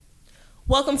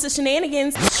Welcome to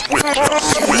Shenanigans.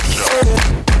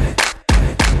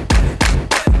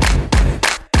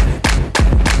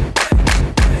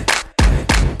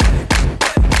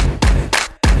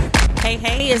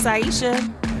 Hey, it's Aisha.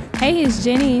 Hey, it's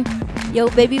Jenny. Yo,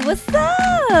 baby, what's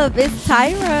up? It's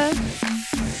Tyra.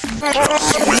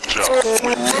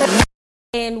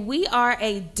 And we are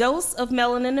a dose of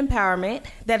melanin empowerment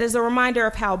that is a reminder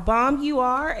of how bomb you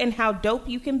are and how dope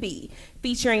you can be,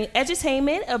 featuring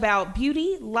edutainment about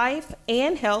beauty, life,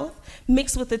 and health,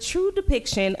 mixed with a true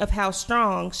depiction of how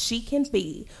strong she can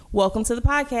be. Welcome to the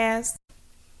podcast.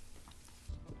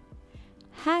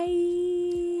 Hi.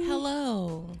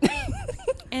 Hello.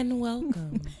 And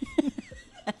welcome.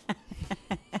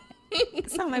 It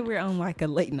sounds like we're on like a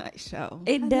late night show.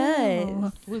 It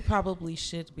does. We probably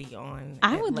should be on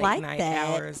I at would late like night that.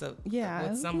 hours of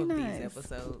with some of nice. these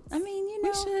episodes. I mean, you We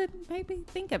know. should maybe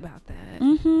think about that.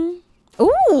 Mm-hmm. Ooh.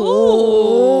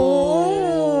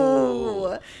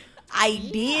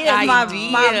 Ideas. My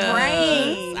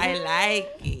brain. I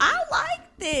like it. I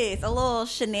like this. A little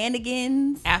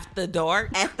shenanigans After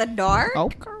dark. at the dark.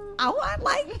 Okay. Oh, I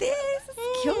like this. It's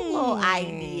a cute little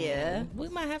idea. We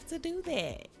might have to do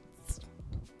that.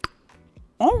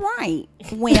 All right.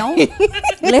 Well,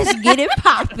 let's get it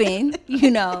popping. You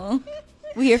know,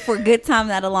 we're here for a good time,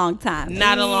 not a long time.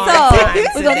 Not a long So time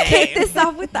we're going to today. kick this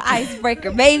off with the icebreaker,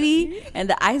 baby. And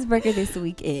the icebreaker this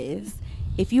week is,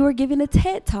 if you were giving a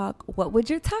TED Talk, what would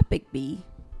your topic be?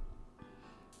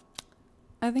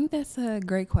 I think that's a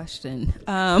great question.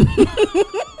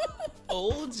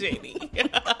 Old Jenny.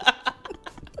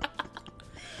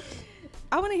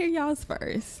 I want to hear y'all's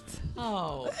first.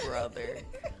 Oh, brother.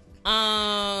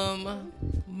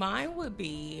 Mine would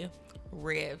be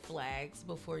red flags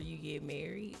before you get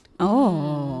married.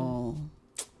 Oh.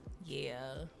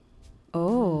 Yeah.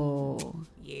 Oh.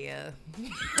 Yeah.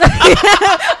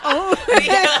 Oh.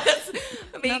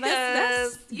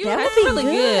 Because you that know, would be really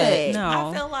good. No.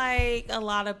 I feel like a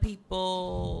lot of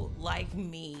people like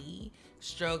me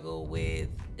struggle with,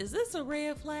 is this a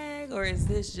red flag or is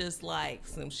this just like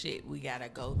some shit we gotta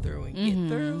go through and get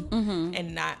through,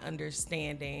 and not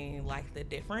understanding like the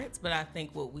difference. But I think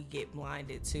what we get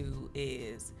blinded to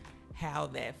is how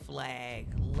that flag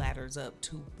ladders up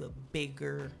to the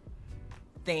bigger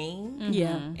thing,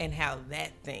 Yeah. and how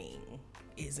that thing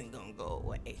isn't gonna go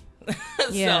away.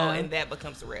 Yeah. So, and that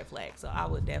becomes a red flag. So I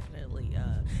would definitely,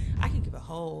 I could give a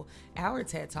whole hour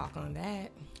TED talk on that.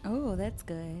 Oh, that's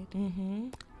good.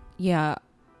 Yeah.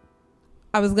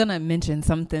 I was going to mention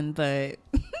something, but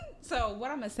so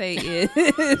what I'm going to say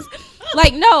is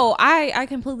like, no, I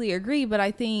completely agree. But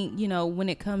I think, you know, when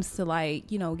it comes to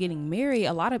like, you know, getting married,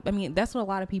 that's what a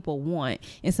lot of people want.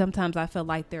 And sometimes I feel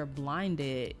like they're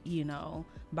blinded, you know,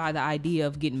 by the idea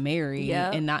of getting married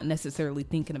and not necessarily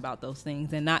thinking about those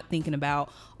things and not thinking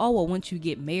about, oh, well, once you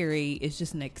get married, it's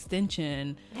just an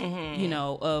extension, you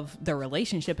know, of the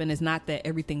relationship. And it's not that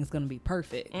everything's going to be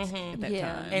perfect at that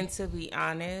time. And to be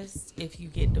honest, if you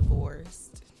get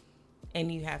divorced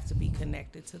and you have to be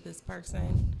connected to this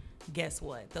person, guess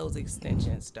what? Those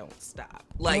extensions don't stop.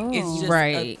 Like, it's just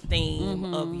a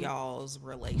theme of y'all's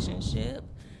relationship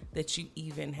that you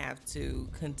even have to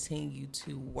continue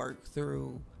to work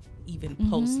through even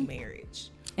post-marriage.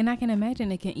 And I can imagine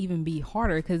it can even be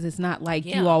harder because it's not like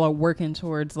you all are working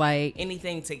towards like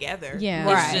anything together. Yeah.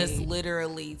 It's Right. just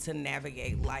literally to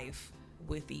navigate life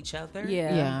with each other.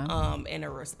 Yeah. In a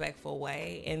respectful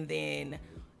way. And then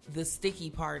the sticky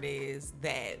part is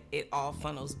that it all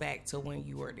funnels back to when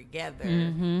you were together.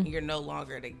 You're no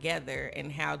longer together. And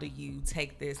how do you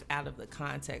take this out of the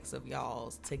context of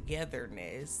y'all's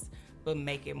togetherness, but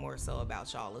make it more so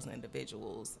about y'all as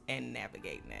individuals and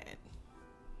navigating that?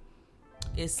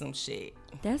 It's some shit.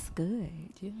 That's good.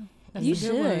 yeah. You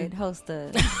should host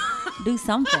do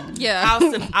something. Yeah.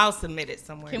 I'll submit it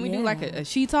somewhere. Can we do like a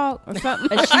she talk or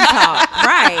something? A she talk.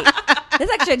 Right.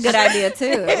 That's actually a good idea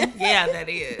too. Yeah, that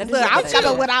is. I'll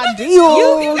tell you what I do.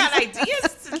 You got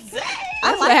ideas today.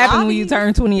 That's what happened when you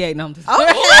turn 28. No, I'm just Okay.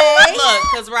 Look,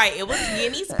 because it was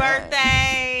Yenny's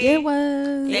birthday. It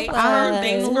was.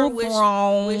 Things were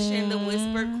wrong. wishing the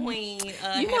Whisper Queen.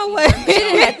 You know happy what? She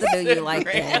didn't have to birthday. do you like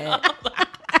that.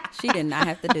 She did not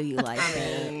have to do you like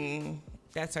that.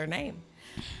 That's her name.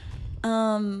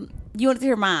 You wanted to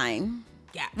hear mine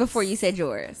Yeah. before you said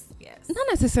yours. Yes. Not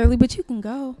necessarily, but you can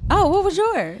go. Oh, what was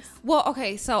yours? Well,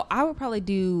 okay, so I would probably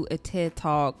do a TED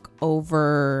talk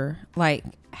over like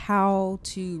how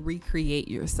to recreate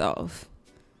yourself.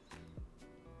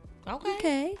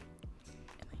 Okay.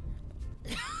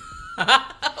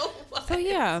 So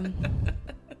yeah,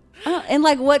 In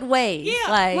like what ways?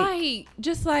 Yeah, like like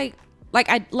just like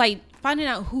I like finding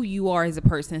out who you are as a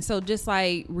person. So just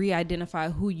like re-identify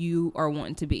who you are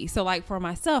wanting to be. So like for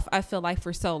myself, I feel like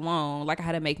for so long, like I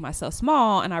had to make myself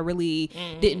small and I really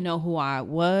didn't know who I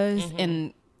was.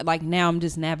 And like now I'm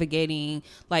just navigating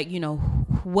like, you know,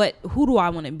 who do I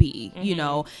want to be, you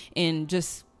know, and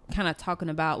just kind of talking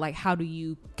about like how do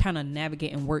you kind of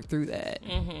navigate and work through that.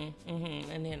 And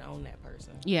then own that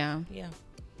person. Yeah.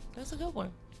 That's a good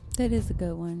one. That is a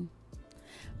good one.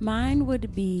 Mine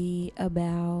would be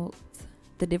about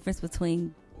the difference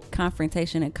between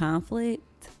confrontation and conflict.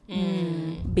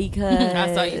 Because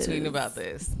I saw you tweeting about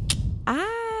this.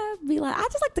 I be like, I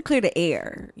just like to clear the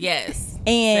air. Yes.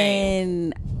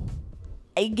 And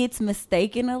it gets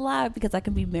mistaken a lot because I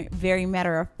can be very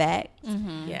matter of fact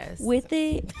Yes. with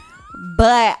it.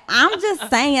 But I'm just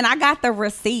saying, I got the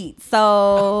receipt.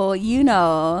 So, you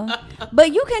know.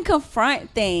 But you can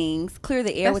confront things, clear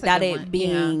the air That's a without good it one.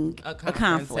 being A a conflict.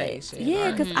 confrontation.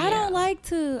 Yeah, because I Yeah. don't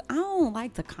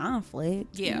like to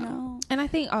conflict. Yeah. You know? And I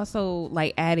think also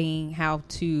like adding how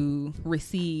to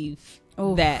receive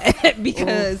that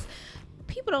because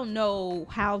people don't know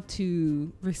how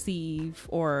to receive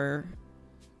or,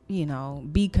 you know,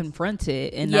 be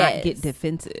confronted and not get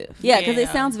defensive. Yeah, because it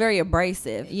Yeah. sounds very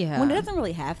abrasive. Yeah. When it doesn't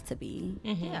really have to be.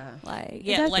 Yeah. Like, it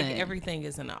Yeah, like doesn't. everything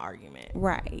is an argument.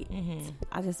 right.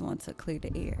 I just want to clear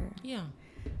the air. Yeah.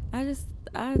 I just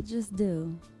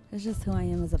do. It's just who I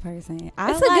am as a person.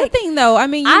 It's a good thing though. I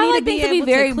mean, you I need like things to be able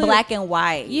very clear- black and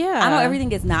white. Yeah. I know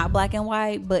everything is not black and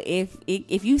white, but if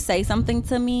you say something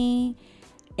to me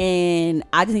and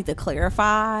I just need to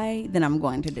clarify, then I'm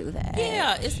going to do that.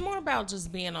 Yeah, it's more about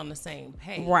just being on the same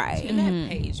page. Right. And that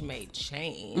page may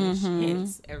change.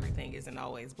 Hence, everything isn't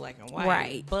always black and white.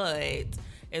 Right. But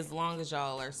as long as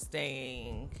y'all are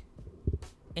staying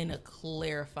in a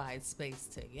clarified space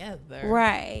together.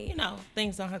 Right. You know,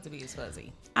 things don't have to be as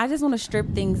fuzzy. I just want to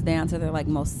strip things down to their like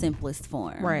most simplest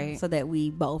form. Right. So that we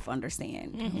both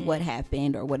understand what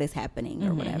happened or what is happening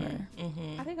or whatever.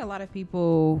 I think a lot of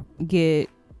people get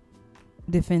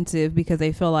defensive because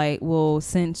they feel like, well,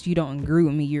 since you don't agree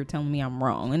with me, you're telling me I'm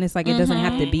wrong. And it's like, it doesn't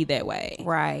have to be that way.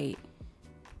 Right.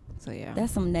 So yeah.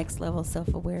 That's some next level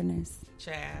self-awareness.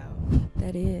 Child.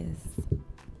 That is.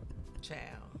 Child.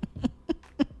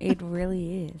 It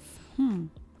really is.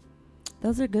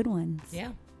 Those are good ones. Yeah.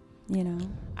 You know,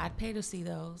 I'd pay to see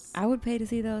those. I would pay to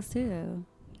see those too.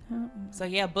 So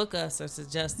yeah, book us or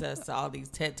suggest us to all these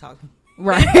TED Talk.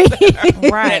 right.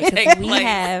 Right. 'Cause take we place.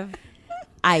 have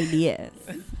ideas.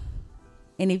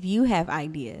 And if you have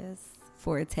ideas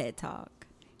for a TED Talk,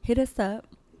 hit us up.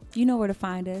 You know where to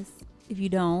find us. If you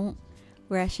don't,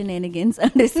 we're at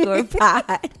shenanigans_pod.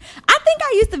 I think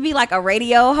I used to be like a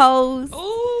radio host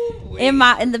Ooh. in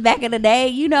the back of the day,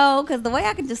 you know, because the way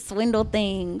I can just swindle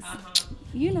things,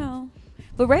 you know.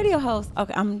 But radio hosts,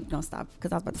 okay, I'm gonna stop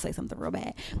because I was about to say something real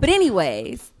bad. But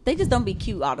anyways, they just don't be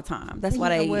cute all the time. That's why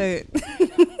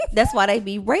that's why they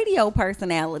be radio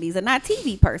personalities and not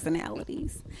TV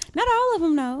personalities. Not all of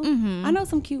them, though. I know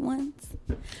some cute ones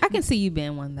I can see you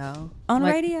being one though. on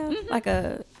Like, radio, like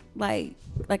a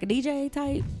DJ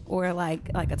type or like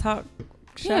a talk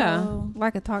show. Yeah,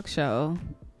 like a talk show.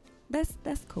 That's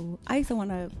cool. I used to want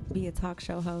to be a talk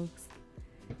show host.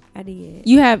 I did.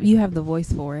 You have the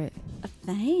voice for it.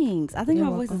 Thanks. I think You're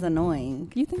my voice is welcome.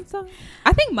 annoying. You think so?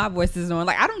 I think my voice is annoying.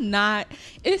 Like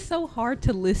it's so hard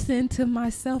to listen to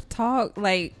myself talk.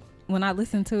 Like when I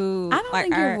listen to, I don't like,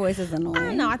 think your voice is annoying. I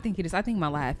don't know. I think it is. I think my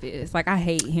laugh is. Like I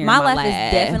hate hearing My my laugh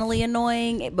is definitely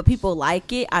annoying, but people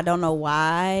like it. I don't know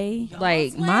why.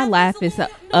 like Y'all's my laugh is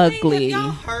annoying. ugly. Have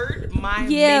y'all heard my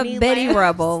Yeah, mini Betty laughs?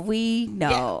 Rubble. We know.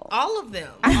 Yeah, all of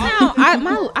them.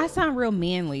 I sound real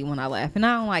manly when I laugh, and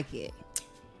I don't like it.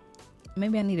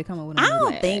 Maybe I need to come up with a I new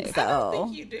don't laugh. think so. I don't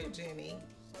think you do, Jenny.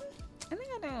 I think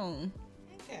I don't.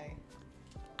 Okay.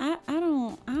 I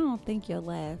don't think your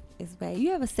laugh is bad.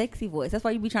 You have a sexy voice. That's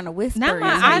why you be trying to whisper. Not in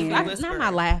my your ear. whisper. not my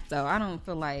laugh though. I don't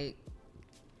feel like.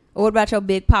 Or what about your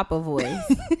Big Papa voice?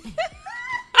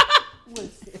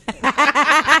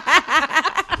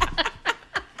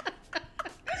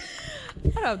 I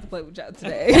don't have to play with y'all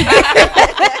today.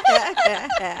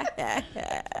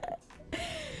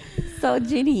 So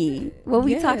Jenny, what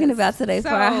we talking about today for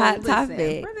our hot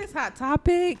topic? For this hot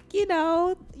topic,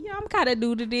 I'm kind of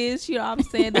new to this. You know what I'm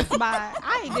saying? This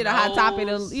I ain't did a hot topic,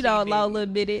 a little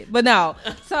bit. But no.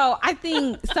 So I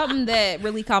think something that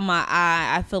really caught my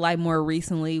eye, I feel like more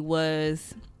recently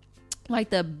was like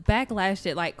the backlash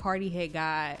that like Cardi had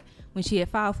got when she had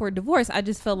filed for a divorce. I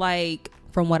just feel like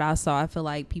from what I saw, I feel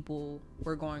like people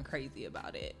were going crazy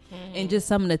about it. And just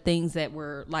some of the things that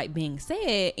were like being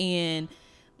said, and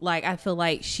like I feel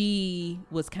like she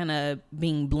was kind of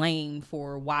being blamed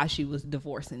for why she was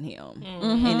divorcing him,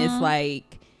 and it's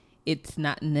like it's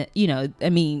not, you know,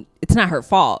 I mean, it's not her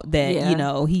fault that you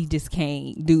know he just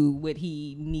can't do what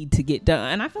he need to get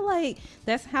done. And I feel like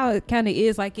that's how it kind of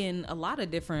is, like in a lot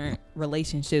of different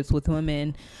relationships with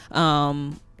women.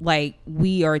 Like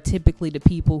we are typically the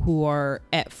people who are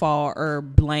at fault or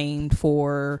blamed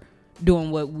for doing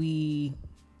what we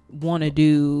want to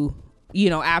do,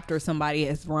 you know, after somebody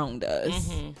has wronged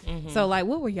us. So like,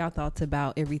 what were y'all thoughts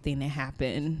about everything that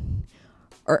happened?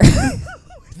 Or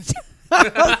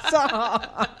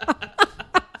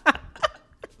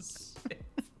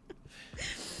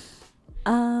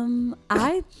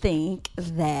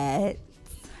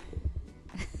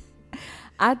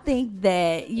I think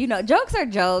that, you know, jokes are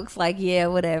jokes. Like, yeah,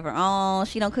 whatever. Oh,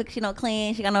 she don't cook, she don't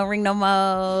clean, she got no ring no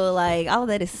more. Like, all of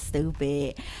that is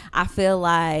stupid. I feel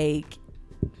like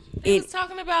He was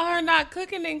talking about her not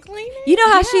cooking and cleaning. You know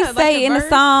how she like say in the verse.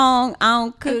 song, I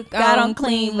don't cook, I don't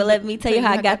clean, but let me tell you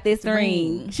how I got this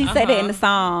ring. She said that in the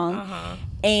song.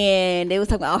 And they was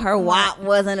talking about her WAP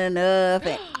wasn't enough.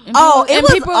 And, it was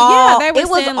they were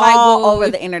saying, all over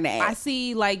if the internet. I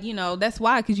see, like, you know, that's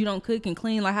why, because you don't cook and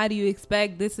clean. Like, how do you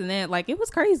expect this and that? Like, it was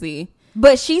crazy.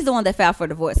 But she's the one that filed for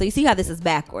divorce. So you see how this is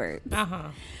backwards.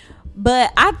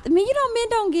 But I mean, you know,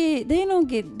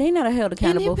 men they're not held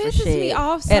accountable for shit. And it pisses me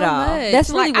off so at all. much. That's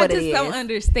really like, what I it just is. don't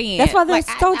understand. That's why they're like,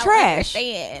 so trash.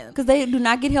 Because Because they do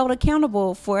not get held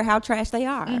accountable for how trash they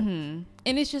are. and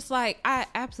it's just like, I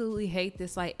absolutely hate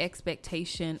this like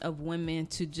expectation of women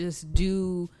to just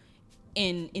do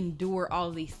and endure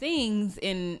all these things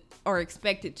and are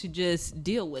expected to just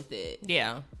deal with it.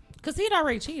 Yeah. Because he'd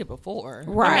already cheated before.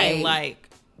 Right. I mean, like,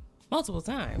 multiple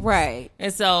times. Right.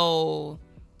 And so,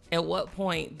 at what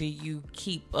point do you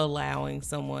keep allowing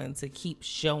someone to keep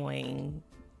showing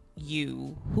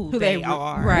you who they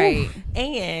are? Right.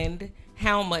 And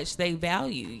how much they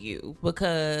value you?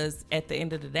 Because at the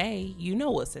end of the day, you know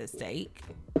what's at stake.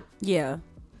 Yeah.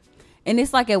 And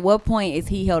it's like, at what point is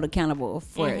he held accountable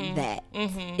for that?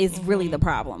 Is really the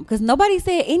problem. Because nobody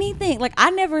said anything. Like,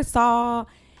 I never saw,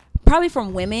 probably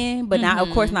from women, but not,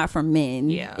 of course, not from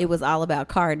men. Yeah. It was all about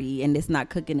Cardi and this not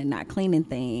cooking and not cleaning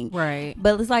thing. Right.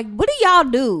 But it's like, what do y'all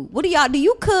do? What do y'all do?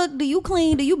 You cook? Do you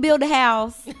clean? Do you build a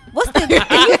house? What's the? Do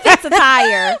you fix a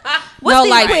tire? What's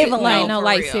the equivalent? No, for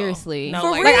like real. seriously. No, For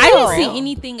like, real. Like, I didn't for see real.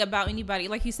 anything about anybody,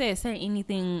 like you said, saying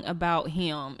anything about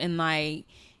him and like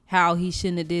how he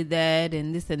shouldn't have did that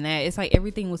and this and that. It's like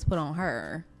everything was put on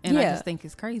her, and I Yeah. just think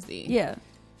it's crazy. Yeah.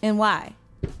 And why?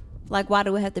 Like, why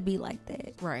do it have to be like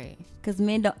that? Right. Because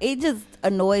men don't. It just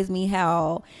annoys me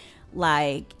how,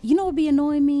 like, you know what be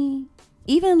annoying me?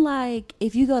 Even like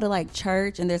if you go to like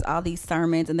church and there's all these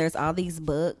sermons and there's all these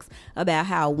books about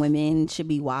how women should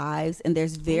be wives, and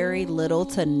there's very little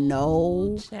to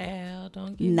no Child,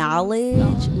 don't get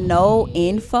knowledge, no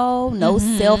info, no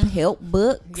self-help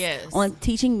books Yes. on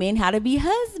teaching men how to be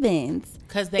husbands.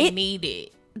 Because they It- need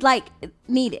it. Like,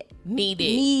 need it. Need it.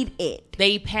 Need it.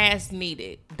 They past need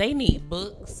it. They need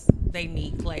books. They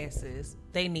need classes.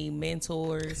 They need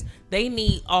mentors. They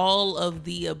need all of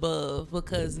the above,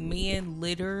 because men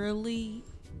literally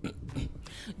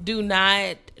do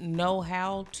not know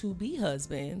how to be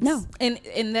husbands. No. And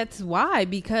that's why,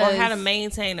 because Or how to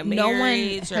maintain a no one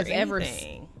marriage has or ever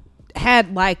anything.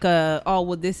 had like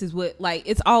this is what, like,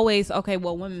 it's always okay,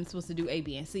 well, women's supposed to do A,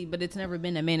 B, and C, but it's never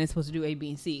been a man is supposed to do A, B,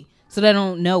 and C, so they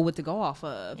don't know what to go off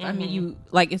of. I mean, you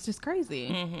like, it's just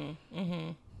crazy.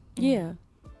 Yeah.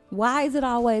 Why is it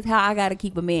always how I gotta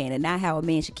keep a man and not how a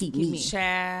man should keep me?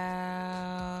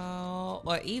 Child,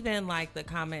 or even like the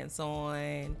comments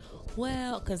on,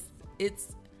 well, because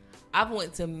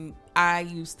I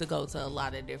used to go to a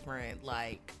lot of different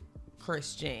like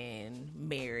Christian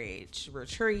marriage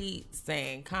retreats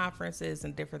and conferences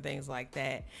and different things like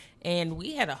that, and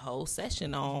we had a whole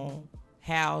session on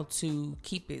how to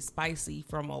keep it spicy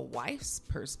from a wife's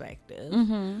perspective,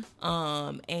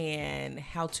 and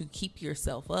how to keep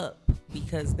yourself up,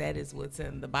 because that is what's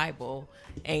in the Bible,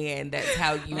 and that's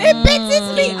how you It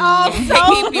pisses me off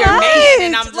so keep your man.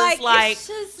 And I'm much. just like, it's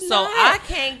just so not. I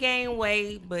can't gain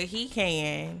weight, but he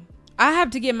can. I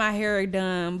have to get my hair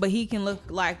done, but he can look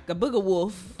like a booger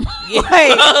wolf. Yeah, Like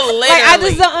I just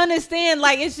literally. don't understand.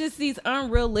 Like, it's just these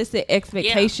unrealistic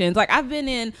expectations. Like I've been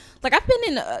in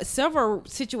several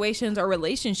situations or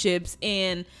relationships,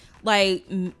 and like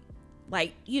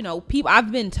you know, people,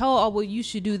 I've been told, oh well, you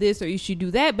should do this or you should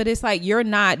do that, but it's like, you're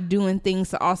not doing things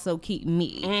to also keep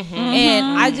me. And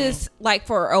I just, like,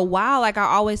 for a while, like, I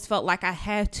always felt like I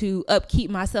had to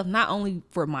upkeep myself, not only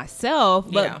for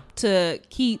myself, but Yeah. to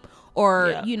keep or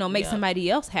Yeah. you know, make Yeah. somebody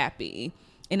else happy.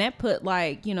 And that put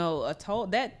like, you know, a toll,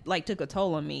 that like took a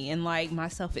toll on me and like my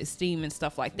self-esteem and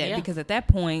stuff like that. Yeah. Because at that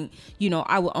point, you know,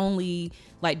 I would only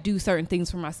like do certain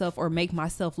things for myself or make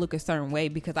myself look a certain way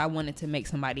because I wanted to make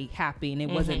somebody happy. And it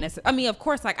wasn't necessary. I mean, of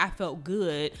course, like I felt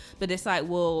good, but it's like,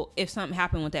 well, if something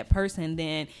happened with that person,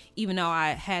 then even though I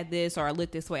had this or I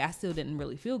looked this way, I still didn't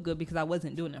really feel good because I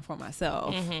wasn't doing it for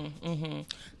myself.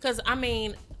 Because, I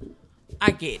mean,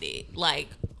 I get it. Like,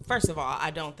 first of all,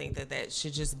 I don't think that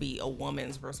should just be a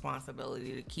woman's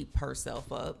responsibility to keep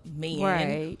herself up. Men,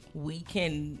 Right. we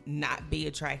can not be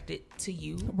attracted to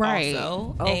you Right.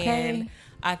 also. Okay. And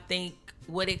I think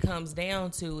what it comes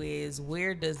down to is,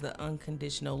 where does the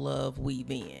unconditional love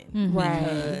weave in? Right.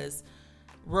 Because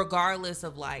regardless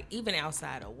of like, even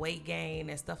outside of weight gain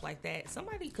and stuff like that,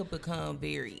 somebody could become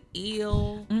very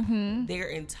ill. Their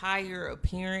entire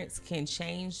appearance can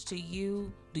change to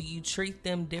you. Do you treat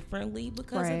them differently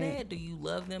because of Right. that? Do you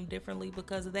love them differently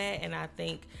because of that? And I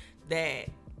think that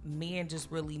men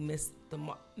just really miss the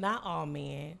mark. Not all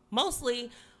men, mostly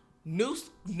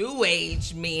new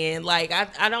age men. Like,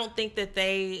 I don't think that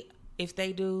if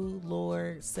they do,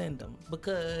 Lord, send them,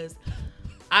 because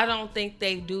I don't think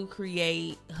they do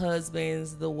create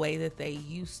husbands the way that they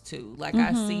used to. Like,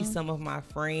 I see some of my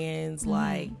friends,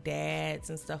 like dads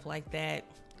and stuff like that.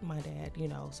 My dad, you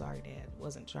know, sorry, Dad,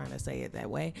 wasn't trying to say it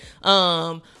that way.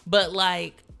 But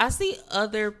like, I see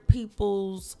older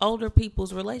people's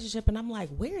relationship, and I'm like,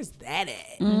 where's that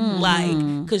at?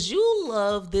 Like, cause you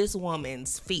love this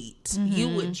woman's feet. You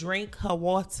would drink her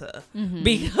water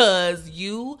because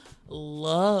you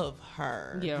love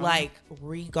her. Yeah. Like,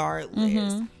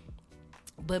 regardless.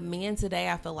 But men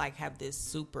today, I feel like, have this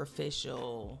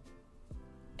superficial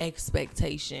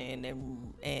expectation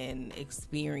and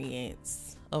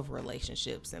experience of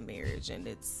relationships and marriage, and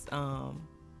it's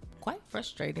quite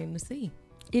frustrating to see.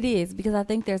 It is, because I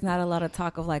think there's not a lot of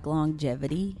talk of like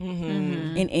longevity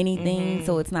in anything.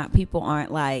 So it's not, people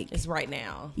aren't like, It's right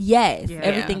now. yes, Yeah.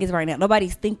 everything is right now.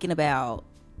 Nobody's thinking about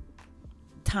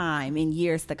time in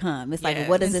years to come. It's like, Yes.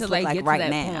 what does this Until look they like get to right that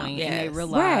now? point Yes. and they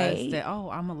realize Right. that, oh,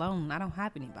 I'm alone, I don't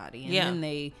have anybody, and Yeah. then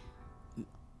they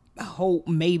hope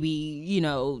maybe, you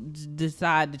know,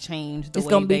 decide to change the It's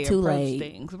way gonna be they too approach late.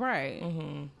 things, right?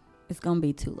 It's gonna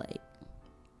be too late,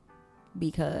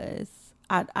 because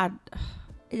I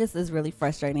it just is really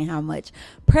frustrating how much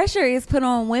pressure is put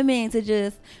on women to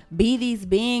just be these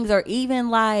beings, or even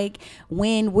like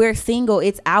when we're single,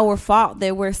 it's our fault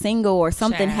that we're single, or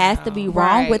something has to be Child.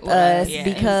 wrong Right, with right, us yes.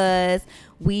 because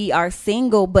we are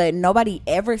single. But nobody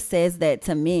ever says that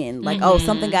to men, like, oh,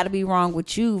 something got to be wrong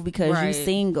with you because Right. you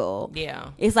single. Yeah.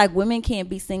 It's like women can't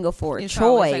be single for a It's choice.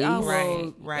 always like, oh, well,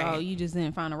 Right, right. oh, you just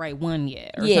didn't find the right one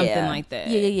yet, or something like that.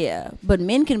 Yeah. But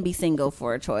men can be single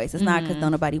for a choice. It's not because Mm-hmm.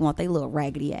 don't nobody want their little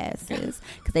raggedy asses,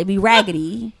 because they be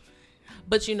raggedy.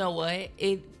 But you know what?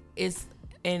 It is,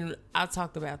 and I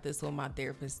talked about this with my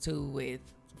therapist too, with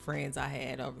friends I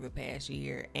had over the past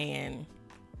year, and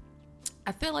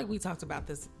I feel like we talked about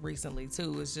this recently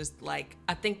too. It's just like,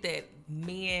 I think that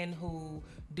men who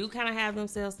do kind of have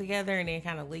themselves together, and then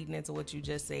kind of leading into what you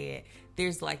just said,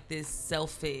 there's like this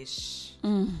selfish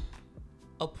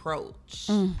approach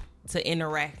to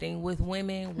interacting with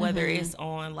women, whether it's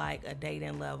on like a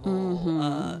dating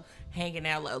level, hanging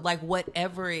out, like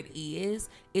whatever it is,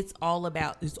 it's all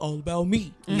about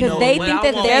me. You Because know, they what think I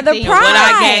that want they're the and what I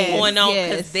got prize. going on, because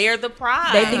Yes. they're the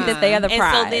prize. They think that they are the And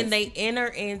prize. so then they enter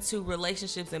into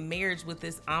relationships and marriage with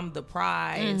this "I'm the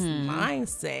prize"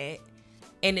 mindset,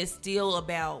 and it's still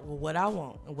about, well, what I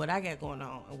want and what I got going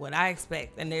on and what I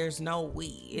expect, and there's no we.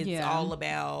 It's Yeah. all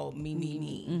about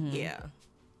me. Yeah.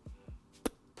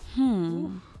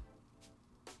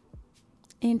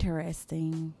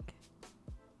 Interesting.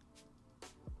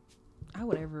 I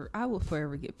would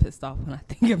forever get pissed off when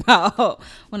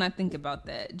I think about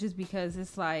that, just because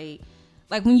it's like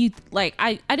when you like,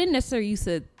 I didn't necessarily used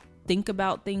to think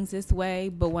about things this way,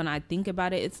 but when I think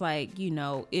about it, it's like, you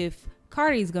know, if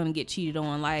Cardi's gonna get cheated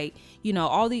on, like, you know,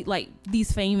 all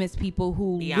these famous people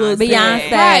who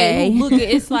Beyonce. right, who look at,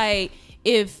 it's like,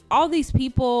 if all these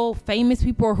people, famous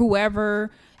people or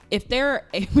whoever, if they're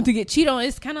able to get cheated on,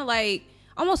 it's kind of like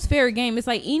almost fair game. It's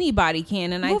like anybody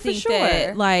can. And Well, I for think sure.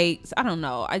 that, like, I don't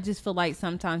know, I just feel like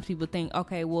sometimes people think,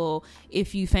 okay, well,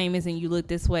 if you famous and you look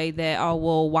this way, that, oh,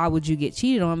 well, why would you get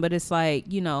cheated on? But it's like,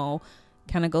 you know,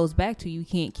 kind of goes back to, you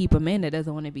can't keep a man that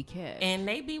doesn't want to be kept. And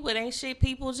they be with ain't shit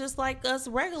people just like us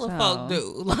regular So. folk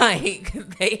do.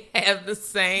 Like, they have the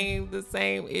same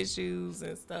issues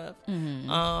and stuff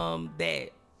that,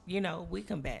 you know, we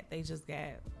combat. They just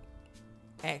got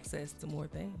access to more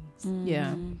things.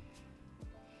 Yeah.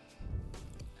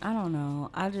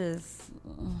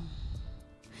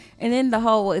 And then the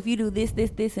whole, if you do this,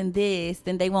 and this,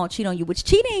 then they won't cheat on you. Which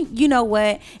cheating, you know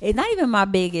what? It's not even my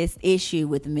biggest issue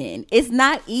with men. It's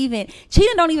not even,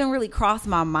 cheating don't even really cross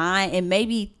my mind. And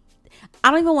maybe,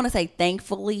 I don't even want to say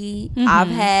thankfully,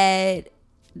 haven't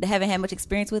had much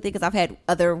experience with it because I've had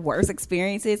other worse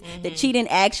experiences. The cheating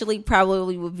actually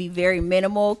probably would be very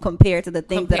minimal compared to the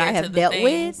things that I have dealt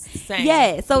with. Same.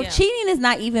 Yeah. So cheating is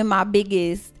not even my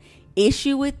biggest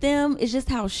issue with them. It's just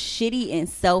how shitty and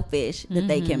selfish that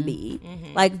they can be.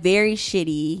 Like very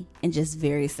shitty and just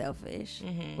very selfish.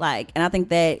 Like, and I think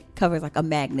that covers like a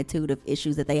magnitude of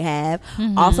issues that they have.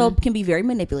 Also can be very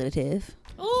manipulative.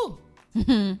 Ooh.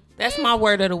 That's my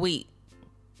word of the week.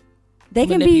 They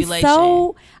can be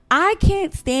so, I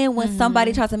can't stand when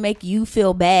somebody tries to make you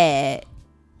feel bad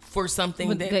for something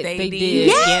that they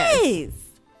did.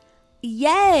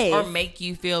 Yes. Or make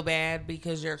you feel bad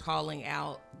because you're calling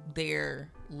out their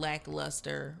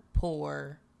lackluster,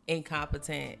 poor,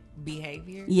 incompetent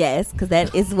behavior. Yes, because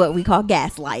that is what we call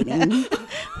gaslighting.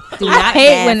 I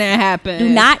hate when that happens. Do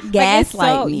not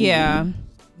gaslight me. Yeah.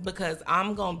 Because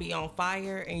I'm going to be on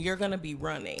fire and you're going to be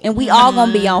running. And we all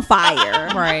going to be on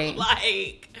fire. Right.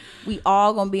 Like, we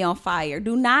all going to be on fire.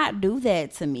 Do not do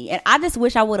that to me. And I just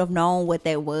wish I would have known what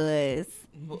that was.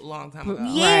 Long time ago.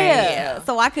 Yeah.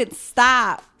 So I could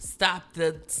stop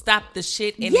the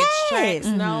shit in its tracks.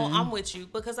 No, I'm with you,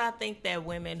 because I think that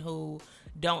women who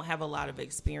don't have a lot of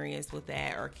experience with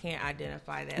that or can't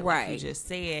identify that, like you just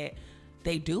said,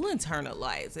 they do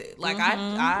internalize it. Like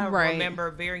I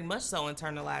remember very much so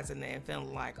internalizing that and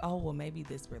feeling like, oh, well, maybe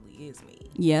this really is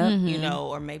me. Yeah. You know,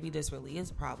 or maybe this really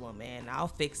is a problem and I'll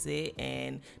fix it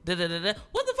and da-da-da-da.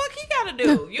 What the fuck he gotta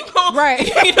do? You gonna,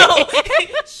 you know,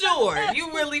 sure,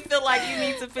 you really feel like you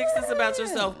need to fix this about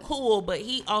yourself. Cool, but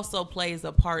he also plays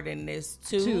a part in this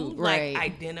too. Like,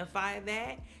 identify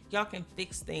that. Y'all can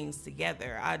fix things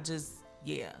together. I just,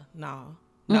 no,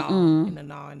 hell no.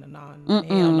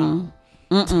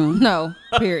 No,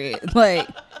 period. Like,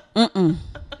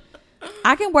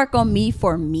 I can work on me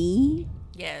for me.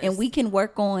 Yes. And we can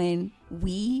work on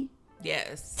we.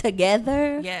 Yes.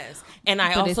 Together. Yes. And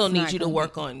I also need you to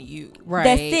work on you. Right.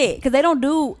 That's it. Because they don't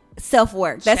do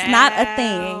self-work. That's not a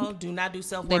thing. Do not do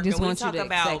self-work. They just and want you to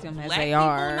accept them as black they people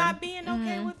are. not being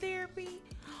okay with therapy.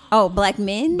 Oh, black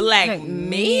men? Black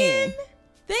men.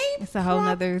 It's a whole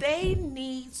nother. They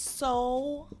need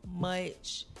so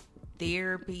much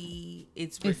therapy.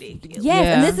 It's ridiculous. Yes,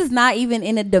 and this is not even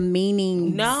in a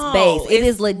demeaning space. It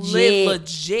is legit.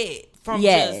 Legit. From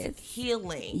just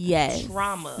healing,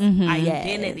 trauma,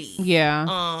 identity,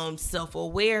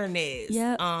 self-awareness,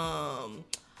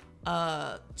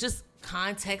 just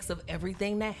context of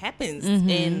everything that happens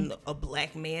in a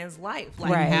black man's life.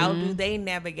 Like, how do they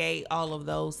navigate all of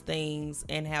those things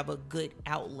and have a good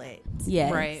outlet?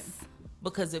 Yes. Right.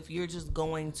 Because if you're just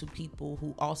going to people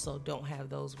who also don't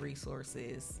have those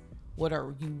resources, what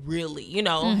are you really,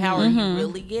 how are you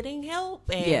really getting help?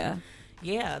 And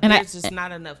and there's just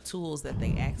not enough tools that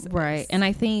they access. Right. And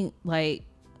I think, like,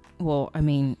 well, I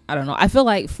mean, I don't know. I feel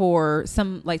like for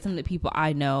some of the people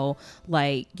I know,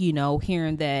 like,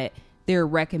 hearing that they're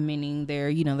recommending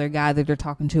their guy that they're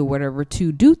talking to or whatever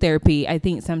to do therapy, I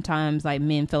think sometimes like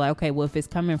men feel like, okay, well, if it's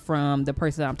coming from the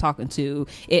person I'm talking to,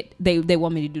 they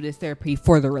want me to do this therapy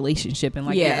for the relationship. And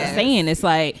like you're saying, it's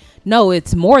like, no,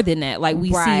 it's more than that. Like, we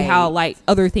see how like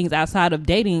other things outside of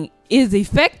dating is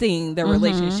affecting the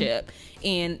relationship.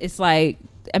 And it's like,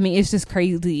 I mean, it's just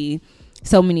crazy.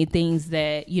 So many things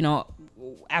that,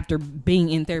 after being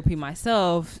in therapy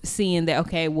myself, seeing that,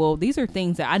 okay, well, these are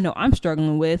things that I know I'm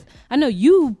struggling with. I know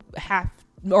you have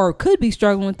or could be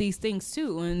struggling with these things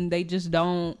too. And they just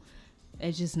don't,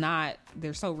 it's just not,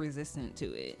 they're so resistant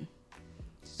to it.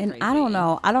 And crazy. I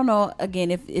don't know,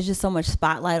 again, if it's just so much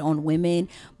spotlight on women,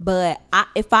 but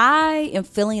if I am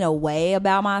feeling a way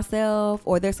about myself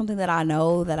or there's something that I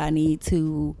know that I need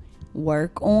to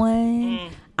work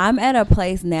on, I'm at a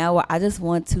place now where I just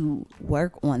want to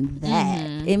work on that.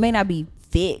 It may not be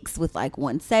fixed with like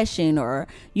one session or,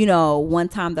 one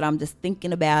time that I'm just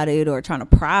thinking about it or trying to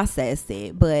process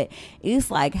it. But it's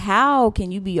like, how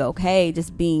can you be okay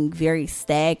just being very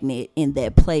stagnant in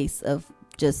that place of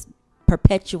just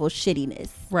perpetual shittiness?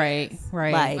 Right.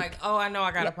 Like, oh, I know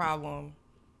I got a problem.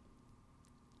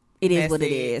 It is what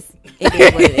it is. It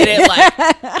is what it is. Like,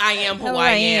 I am who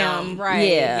I am. Right.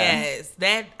 Yeah. Yes.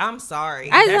 That, I'm sorry.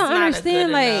 I that's don't not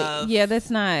understand. A good enough that's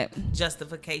not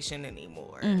justification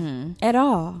anymore. At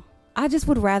all. I just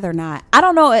would rather not. I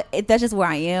don't know if that's just where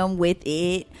I am with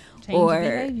it. Change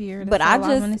behavior. But I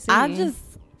just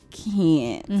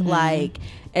can't. Like,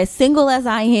 as single as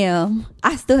I am,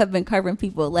 I still have been covering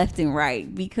people left and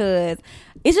right because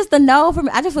it's just a no for me.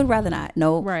 I just would rather not.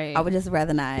 No, Right. I would just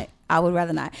rather not. I would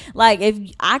rather not. Like, if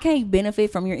I can't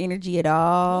benefit from your energy at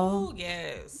all, Oh,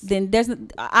 yes. then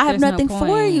I have There's no nothing for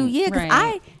point. you. Yeah, because Right.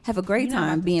 I have a great You're not time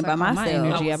about to being by suck on my myself.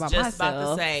 energy. I was about just about to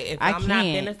myself. say, if I I'm not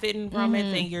can't. benefiting from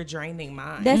it, then you're draining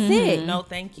mine. That's it. No,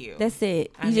 thank you. That's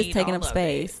it. I You just need taking all up of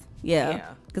space. it. Yeah. Yeah.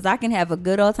 Because I can have a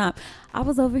good old time. I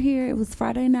was over here. It was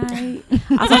Friday night.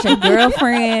 I was watching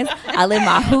Girlfriends. I lit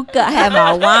my hookah. I had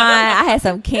my wine. I had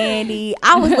some candy.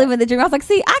 I was living the dream. I was like,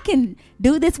 see, I can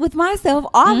do this with myself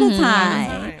all the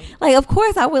time. Like, of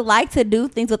course, I would like to do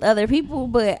things with other people,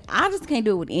 but I just can't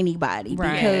do it with anybody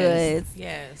Right. because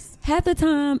Yes. half the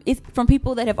time it's from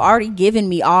people that have already given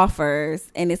me offers,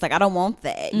 and it's like, I don't want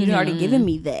that. You've already given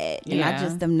me that, and I Yeah.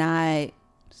 just am not.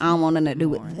 I don't want nothing to do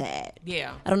with that.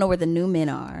 Yeah. I don't know where the new men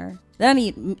are. I'll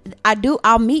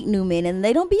meet new men and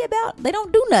they don't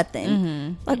do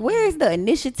nothing. Like, where is the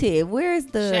initiative? Where is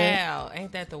the Child,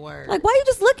 ain't that the word? like, why you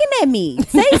just looking at me?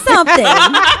 Say something.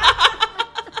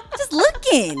 Just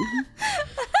looking.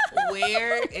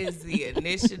 Where is the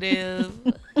initiative?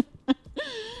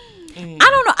 I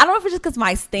don't know. I don't know if it's just because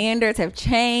my standards have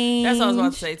changed. That's what I was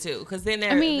about to say too. Because then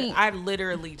I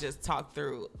literally just talked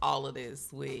through all of this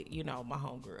with, my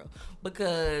homegirl.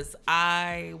 Because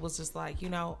I was just like,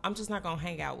 I'm just not going to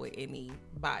hang out with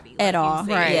anybody. At all.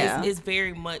 Right. Yeah. It's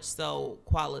very much so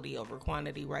quality over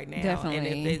quantity right now. Definitely.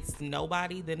 And if it's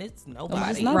nobody, then it's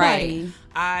nobody. It's nobody. Right.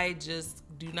 I just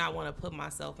do not want to put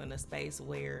myself in a space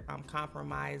where I'm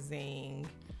compromising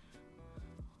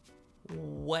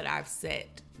what I've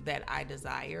set that I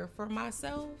desire for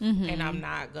myself, and I'm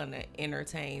not gonna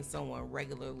entertain someone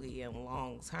regularly and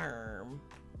long term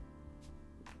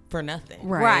for nothing.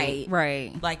 Right.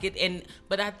 Like it,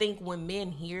 but I think when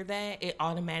men hear that, it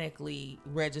automatically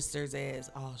registers as,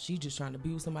 oh, she just trying to be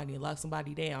with somebody and lock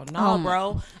somebody down. No,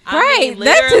 bro. Right.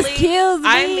 That just kills me.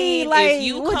 I mean, Like, if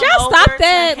you would come y'all stop over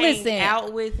that? to hang Listen.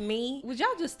 out with me, Would y'all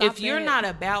just stop if you're that? not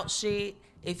about shit,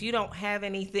 if you don't have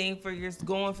anything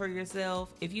going for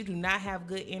yourself, if you do not have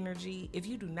good energy, if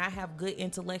you do not have good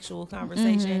intellectual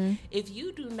conversation, if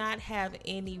you do not have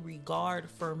any regard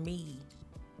for me,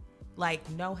 like,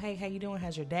 no, hey, how you doing?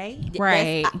 How's your day?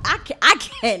 Right. I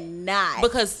cannot.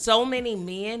 Because so many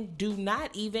men do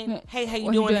not even, hey, how you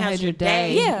What doing? How's your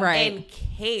day? Yeah. Right. And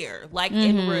care. Like,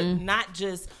 not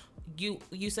just, you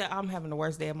said, I'm having the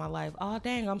worst day of my life. Oh,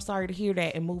 dang, I'm sorry to hear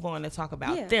that, and move on and talk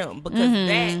about them. Because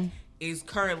that is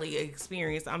currently an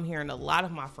experience I'm hearing a lot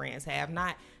of my friends have.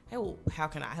 Not, hey, well, how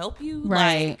can I help you?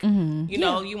 Right. Like,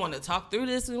 you want to talk through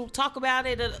this and talk about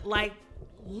it, like,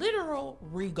 literal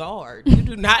regard. You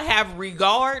do not have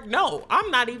regard. No, I'm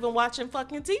not even watching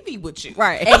fucking TV with you.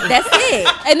 Right. And that's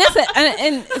it. And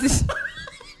that's and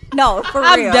No, for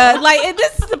I'm real. done. Like, and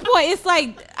this is the point. It's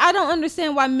like, I don't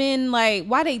understand why men, like,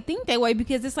 why they think that way.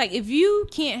 Because it's like, if you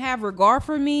can't have regard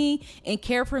for me and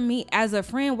care for me as a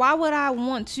friend, why would I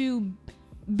want to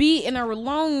be in a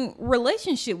long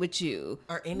relationship with you?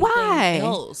 Or anything Why?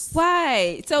 else.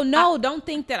 Why? So no, don't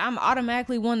think that I'm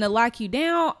automatically wanting to lock you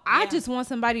down. I just want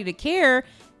somebody to care,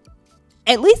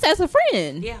 at least as a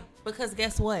friend. Yeah, because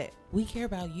guess what? We care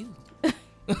about you.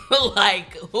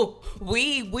 Like,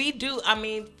 we do. I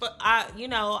mean,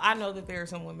 I know that there are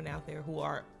some women out there who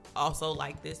are also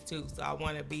like this too. So I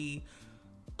want to be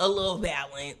a little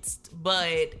balanced,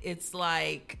 but it's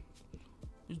like,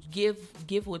 give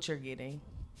what you're getting.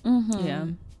 Yeah.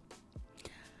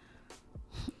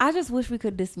 I just wish we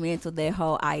could dismantle that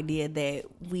whole idea that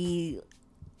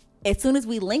as soon as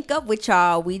we link up with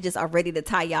y'all, we just are ready to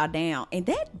tie y'all down. And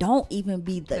that don't even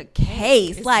be the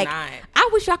case. It's Like, not. I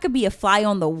wish y'all could be a fly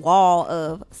on the wall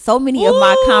of so many of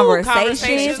my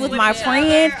conversations with my each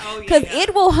friends. other. Oh, Because yeah.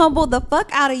 it will humble the fuck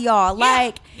out of y'all.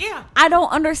 Like, yeah. I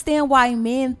don't understand why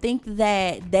men think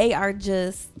that they are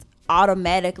just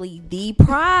automatically the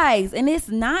prize. And it's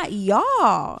not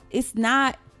y'all. It's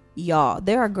not y'all.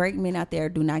 There are great men out there,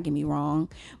 do not get me wrong.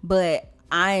 But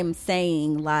I'm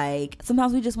saying, like,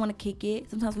 sometimes we just want to kick it.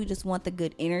 Sometimes we just want the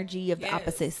good energy of the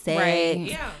opposite sex. Right.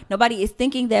 Yeah. Nobody is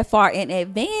thinking that far in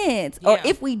advance. Or Yeah.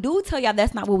 if we do tell y'all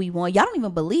that's not what we want, y'all don't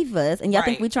even believe us. And y'all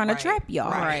think Right, we're trying to right, trap y'all.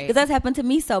 right. Because that's happened to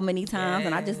me so many times.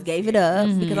 And I just Yes, gave it up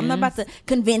because I'm not about to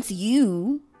convince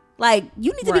you. Like,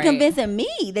 you need to be Right. convincing me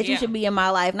that you Yeah. should be in my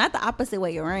life, not the opposite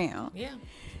way around. Yeah.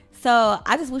 So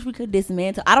I just wish we could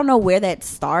dismantle. I don't know where that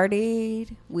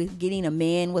started with getting a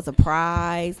man was a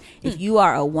prize. If you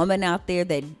are a woman out there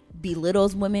that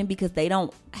belittles women because they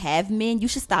don't have men, you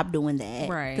should stop doing that.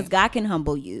 Right. Because God can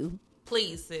humble you.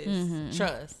 Please, sis.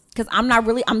 Trust. Because I'm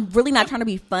really not trying to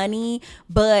be funny,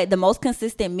 but the most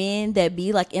consistent men that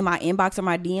be like in my inbox or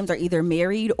my DMs are either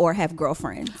married or have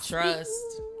girlfriends. Trust.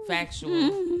 Factual.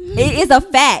 It is a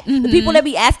fact. The people that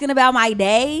be asking about my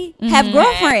day have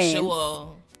girlfriends.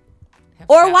 Factual.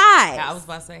 Or wives. I was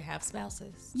about to say have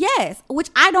spouses. Yes, which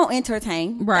I don't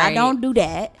entertain. Right. I don't do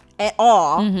that at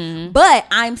all. But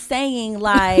I'm saying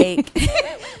like...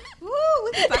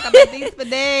 We can talk about these for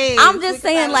days. I'm just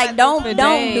saying, like, don't do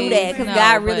that, because No,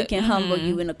 God really but, can humble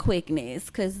you in a quickness.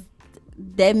 Because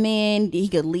that man, he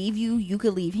could leave you, you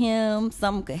could leave him,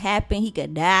 something could happen, he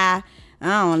could die.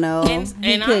 I don't know.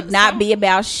 He could not be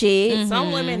about shit.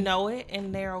 Some women know it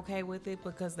and they're okay with it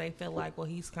because they feel like, well,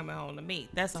 he's coming home to me.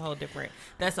 That's a whole different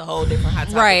hot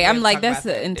topic. Right. I'm We'll like, talk that's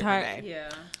about the that a entire. different day. Yeah.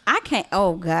 I can't.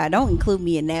 Oh God, don't include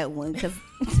me in that one. Because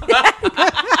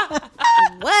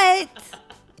what?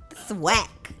 It's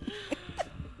whack.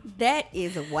 That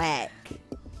is whack.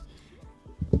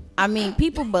 I mean,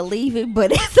 people believe it,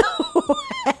 but it's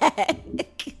whack.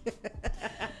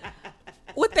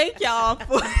 Well, thank y'all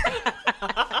for.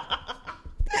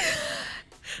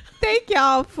 Thank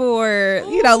y'all for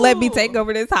let me take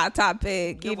over this hot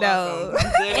topic. You're welcome.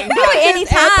 I'm good and Do it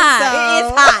anytime. It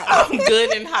is hot. I'm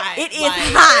good and hot. It is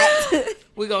hot.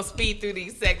 We're going to speed through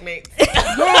these segments.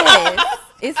 Yes,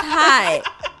 it's hot.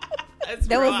 That's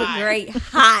That was right. a great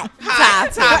hot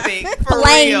topic. For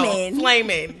Flaming. real.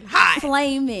 Flaming. Hot.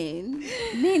 Flaming.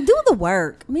 Man, do the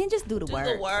work. Man, just do the Do work.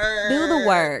 the work. Do the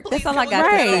work. That's all I got to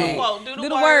Right. say. Quote, do the Do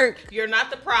the work. work. You're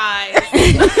not the prize.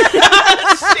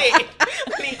 Shit.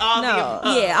 I need all No. the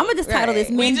above. Yeah, I'm gonna just title this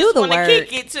Right. "Men We Do just the want to Work."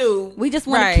 kick it too. We just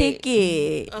want Right. to kick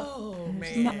it. Oh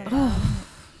man.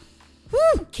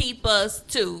 Whew. Keep us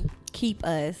too. Keep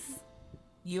us.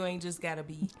 You ain't just gotta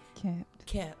be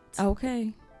kept.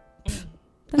 Okay.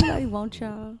 Somebody want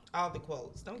y'all. All the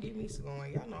quotes. Don't get me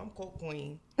going. Y'all know I'm quote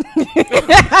queen.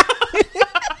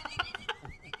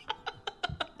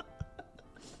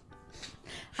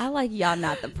 I like y'all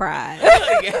not the prize.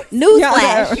 Yes.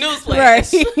 Newsflash.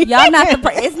 Newsflash. Y'all not the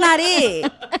prize. It's not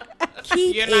it.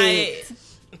 Keep You're it. not it.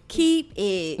 Keep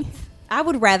it. I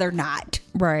would rather not.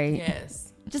 Right.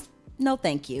 Yes. Just no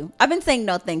thank you. I've been saying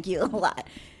no thank you a lot.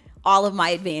 All of my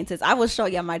advances. I will show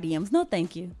y'all my DMs. No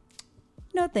thank you.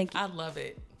 No thank you. I love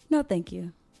it. No thank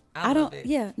you. I don't love it.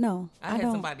 Yeah, no. I had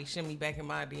don't. somebody shimmy back in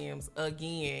my DMs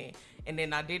again, and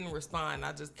then I didn't respond.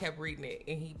 I just kept reading it,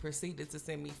 and he proceeded to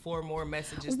send me 4 more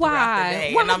messages throughout Why? the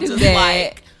day. Why And I'm do just that?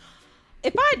 like,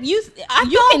 If I use, you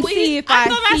thought can see if I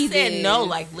thought see I said this. no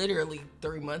like literally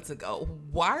 3 months ago.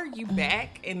 Why are you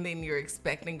back? And then you're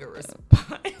expecting a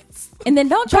response. And then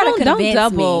don't try to Don't convince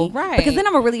double, me, right. Because then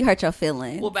I'm gonna really hurt your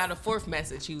feelings. Well, about a 4th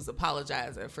message, he was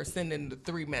apologizing for sending the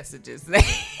 3 messages.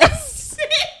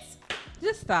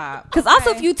 Just stop. Because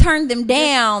also, if you turn them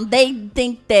down, they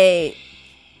think that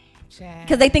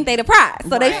because they think they the prize,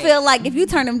 so they Right. feel like if you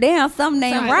turn them down, something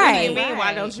ain't What do you right. mean? Why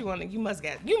Right. don't you want to? You must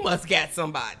get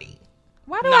somebody.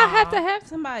 Why do Nah. I have to have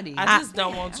somebody? I just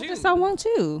don't want I you. just don't want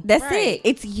you. That's Right. it.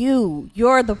 It's you.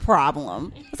 You're the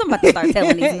problem. So I'm about to start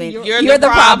telling these men. You're the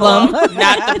problem,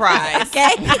 not the prize.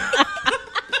 Okay,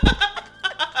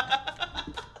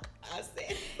 I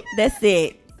said. that's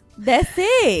it. That's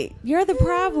it. You're the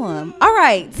problem. All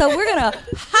right, so we're gonna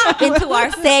hop into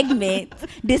our segment,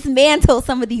 dismantle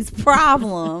some of these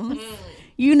problems.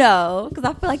 Because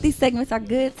I feel like these segments are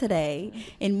good today,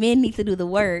 and men need to do the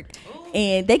work,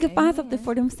 and they can find something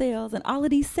for themselves in all of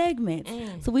these segments.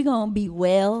 So we're gonna be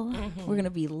well. We're gonna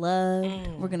be loved.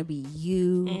 We're gonna be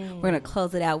you. We're gonna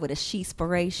close it out with a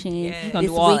she-spiration. Yes. You're gonna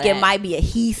This do all week it that. might be a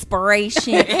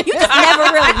he-spiration. You just never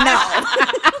really know.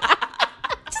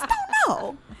 Just don't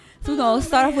know. So we're gonna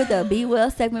start off with the Be Well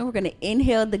segment. We're gonna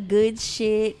inhale the good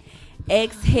shit,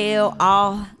 exhale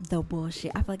all the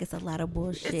bullshit. I feel like it's a lot of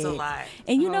bullshit. It's a lot.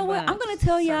 And you So know what? I'm much. gonna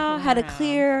tell y'all how to around.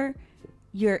 clear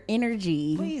your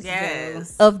energy Please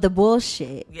Yes. of the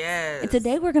bullshit. Yes. And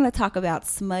today we're gonna talk about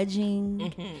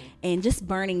smudging and just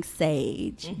burning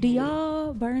sage. Do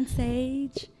y'all burn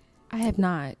sage? I have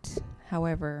not.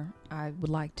 However, I would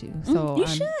like to. So you I'm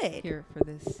should. here for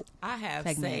this. I have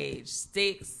segment. sage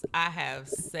sticks. I have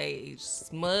sage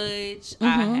smudge. I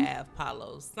have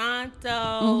Palo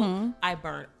Santo. I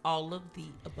burn all of the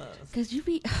above. Cause you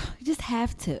just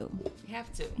have to. You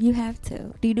have to. You have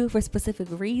to. Do you do it for a specific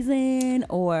reason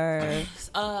or?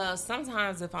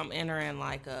 Sometimes if I'm entering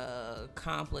like a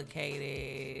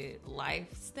complicated life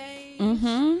stage,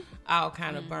 I'll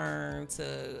kind of burn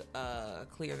to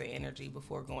clear the energy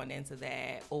before going into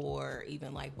that, or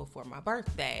even like before my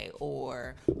birthday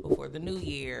or before the new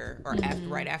year, or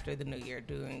right after the new year,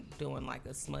 doing like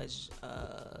a smudge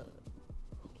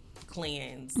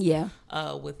cleanse. Yeah.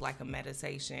 With like a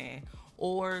meditation,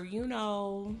 or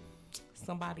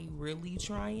somebody really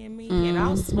trying me, and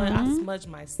I smudge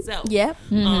myself. Yep.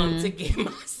 To get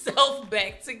myself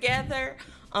back together.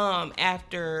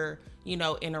 After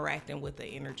interacting with the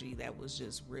energy that was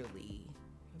just really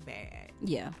bad.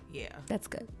 Yeah. Yeah. That's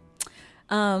good.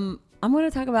 I'm going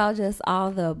to talk about just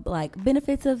all the like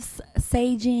benefits of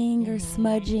saging or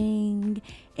smudging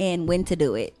and when to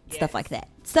do it, stuff like that.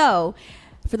 So,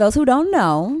 for those who don't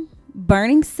know,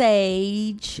 burning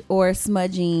sage or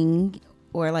smudging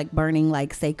or like burning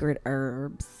like sacred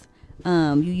herbs,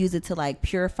 you use it to like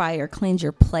purify or cleanse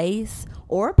your place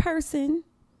or a person.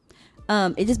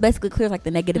 It just basically clears like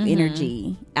the negative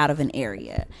energy out of an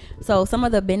area. So some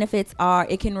of the benefits are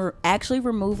it can actually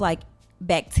remove like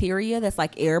bacteria that's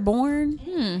like airborne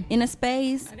in a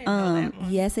space. I didn't know that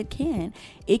one. Yes, it can.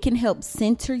 It can help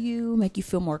center you, make you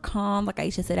feel more calm. Like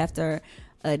Aisha said, after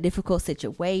a difficult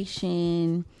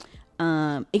situation.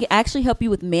 It can actually help you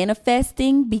with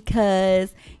manifesting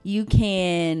because you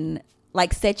can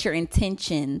like set your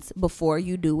intentions before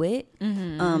you do it.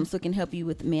 So it can help you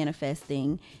with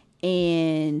manifesting.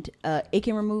 And it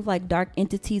can remove like dark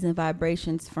entities and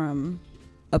vibrations from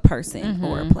a person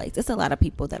or a place. It's a lot of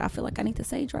people that I feel like I need to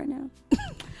sage right now.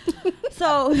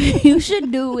 So you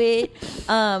should do it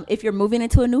if you're moving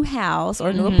into a new house or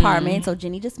a new apartment. So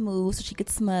Jenny just moved so she could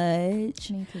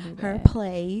smudge her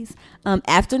place.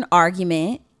 After an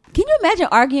argument. Can you imagine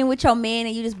arguing with your man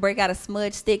and you just break out a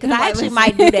smudge stick? Because I actually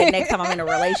might do that next time I'm in a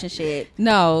relationship.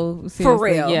 No, seriously, for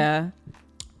real. Yeah.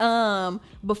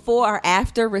 Before or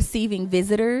after receiving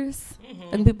visitors,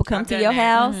 when people come to your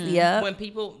house, When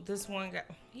this one guy,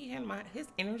 his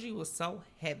energy was so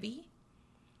heavy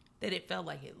that it felt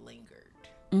like it lingered,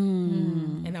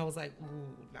 and I was like,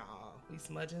 "Ooh, nah, we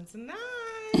smudging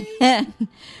tonight."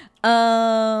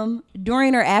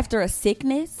 During or after a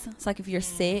sickness, it's like if you're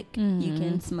sick, you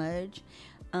can smudge.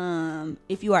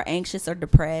 If you are anxious or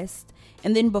depressed.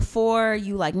 And then before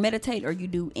you like meditate or you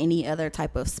do any other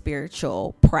type of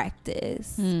spiritual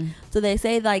practice. So they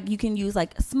say like you can use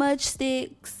like smudge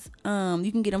sticks.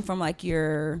 You can get them from like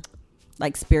your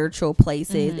like spiritual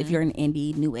places. If you're an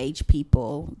indie new age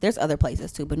people, there's other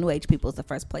places too, but new age people is the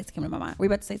first place that came to my mind. Were you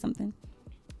about to say something?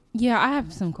 Yeah, I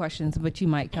have some questions, but you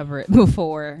might cover it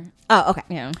before. Oh, okay.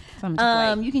 Yeah.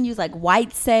 You can use like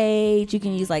white sage. You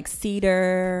can use like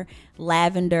cedar,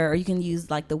 lavender, or you can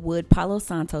use like the wood Palo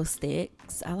Santo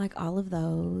sticks. I like all of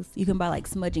those. You can buy like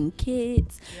smudging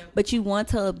kits, but you want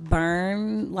to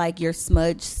burn like your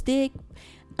smudge stick,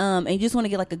 and you just want to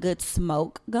get like a good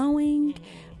smoke going.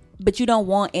 But you don't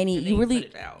want any. You really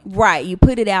put it out. Right. You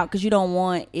put it out because you don't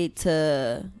want it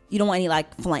to. You don't want any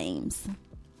like flames.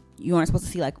 You aren't supposed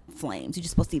to see like flames. You're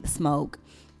just supposed to see the smoke.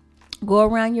 Go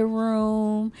around your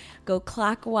room. Go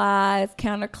clockwise,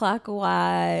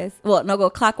 counterclockwise. Well, no,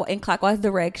 go in clockwise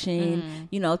direction.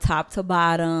 Top to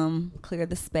bottom. Clear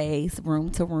the space,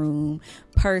 room to room,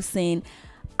 person.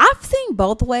 I've seen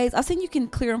both ways. I've seen you can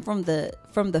clear them from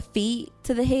the feet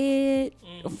to the head,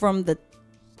 from the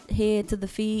head to the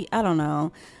feet. I don't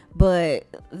know. But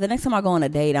the next time I go on a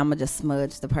date, I'm going to just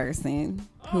smudge the person,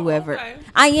 whoever. Okay.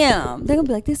 I am. They're going to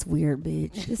be like, this weird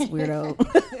bitch. This weirdo.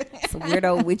 This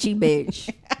weirdo witchy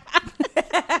bitch.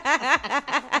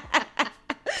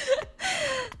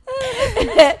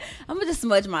 I'm going to just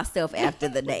smudge myself after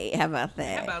the date. How about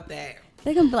that? How about that?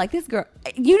 They're going to be like, this girl.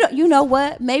 You know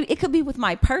what? Maybe it could be with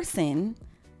my person.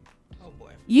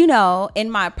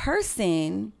 And my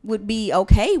person would be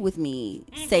okay with me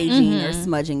saging or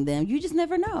smudging them. You just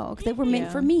never know because they were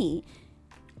meant for me.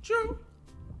 True.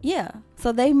 Yeah.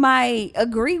 So they might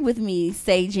agree with me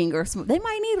saging or they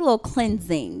might need a little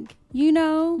cleansing,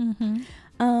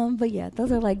 But yeah,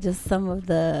 those are like just some of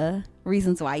the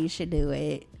reasons why you should do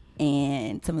it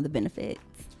and some of the benefits.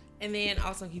 And then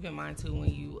also keep in mind too,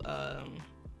 when you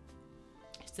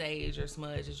sage or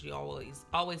smudge, is you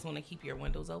always want to keep your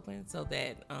windows open so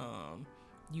that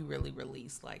you really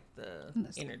release like the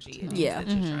energy that you're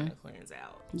trying to cleanse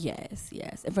out. Yes.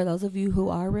 And for those of you who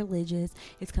are religious,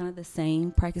 it's kind of the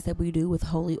same practice that we do with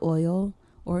holy oil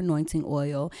or anointing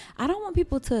oil. I don't want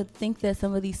people to think that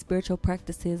some of these spiritual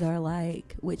practices are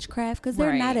like witchcraft because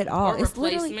they're not at all. Or it's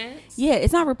replacements.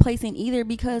 It's not replacing either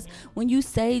because when you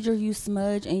sage or you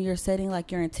smudge and you're setting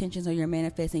like your intentions or you're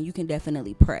manifesting, you can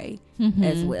definitely pray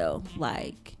as well,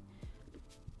 like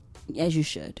as you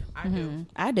should.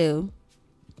 I do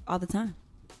all the time.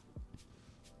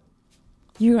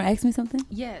 You gonna ask me something?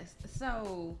 Yes.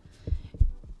 So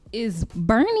is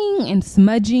burning and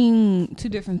smudging two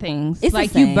different things? It's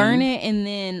like the you same. burn it and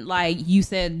then like you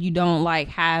said you don't like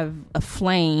have a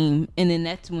flame and then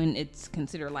that's when it's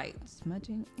considered like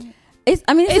smudging? It's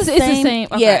the same.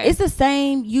 Okay. Yeah, it's the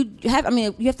same. You have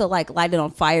to like light it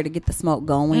on fire to get the smoke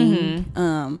going.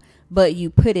 But you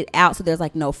put it out so there's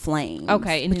like no flames.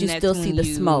 Okay, but you still see the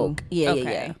smoke.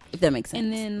 Yeah. If that makes sense.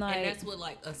 And then and that's with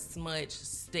like a smudge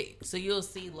stick. So you'll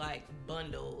see like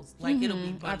bundles, like it'll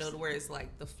be bundled where it's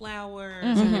like the flowers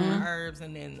and different herbs,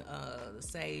 and then the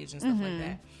sage and stuff like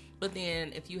that. But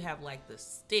then if you have like the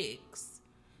sticks,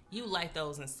 you light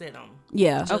those and sit them.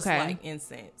 Yeah. Just like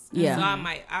incense. Yeah. So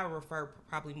I refer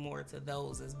probably more to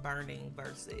those as burning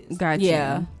versus. Gotcha.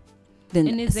 Yeah. Then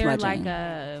And is there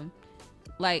smudging.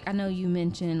 like I know you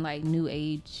mentioned like new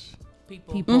age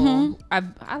people.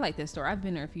 I like this store. I've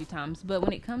been there a few times, but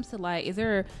when it comes to like, is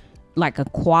there like a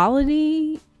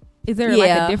quality? Is there like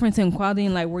a difference in quality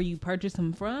in like where you purchase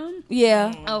them from?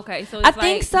 Yeah. Okay, so it's I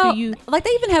think so. Like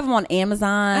they even have them on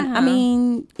Amazon. Uh-huh. I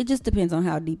mean, it just depends on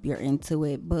how deep you're into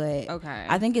it, but Okay.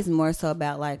 I think it's more so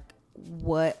about like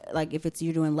what, like if it's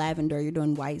you're doing lavender, you're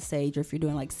doing white sage, or if you're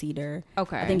doing like cedar.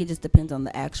 Okay. I think it just depends on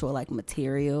the actual like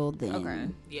material. Then Okay.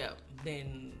 Yeah.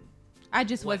 Then I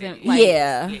just what wasn't it is. like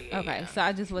Yeah. Okay, so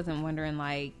I just wasn't wondering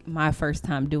like my first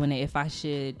time doing it if I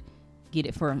should get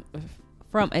it from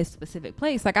a specific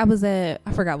place. Like I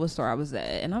forgot what store I was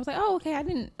at, and I was like, oh okay, I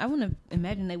wouldn't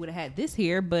imagine they would have had this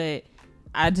here, but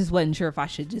I just wasn't sure if I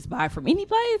should just buy it from any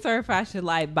place or if I should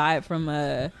like buy it from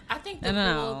a. I think the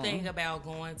cool thing about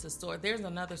going to store, there's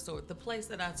another store, the place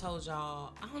that I told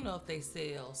y'all, I don't know if they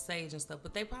sell sage and stuff,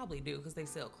 but they probably do because they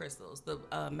sell crystals. The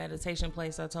meditation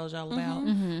place I told y'all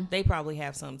about, they probably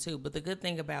have some too. But the good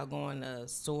thing about going to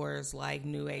stores like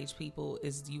New Age People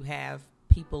is you have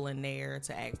people in there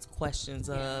to ask questions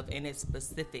of, and it's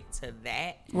specific to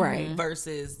that, Right.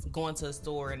 versus going to a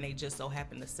store and they just so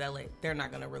happen to sell it. They're not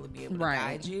going to really be able to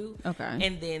guide you. Okay.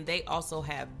 And then they also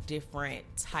have different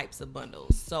types of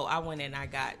bundles. So I went and I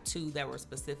got 2 that were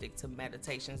specific to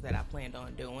meditations that I planned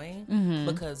on doing,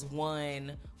 because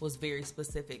one was very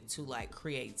specific to like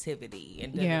creativity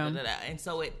and and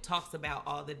so it talks about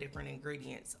all the different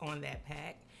ingredients on that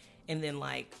pack. And then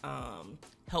like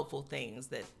helpful things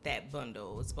that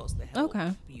bundle is supposed to help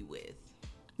you with.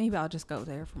 Maybe I'll just go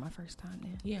there for my first time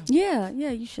then. Yeah,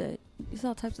 you should. There's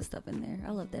all types of stuff in there.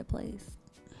 I love that place.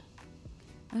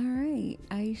 All right,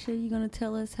 Aisha, you gonna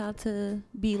tell us how to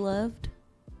be loved?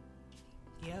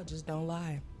 Yeah, just don't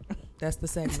lie. That's the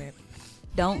segment.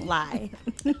 Don't lie.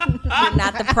 You're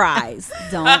not the prize.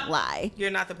 Don't lie.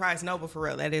 You're not the prize. No, but for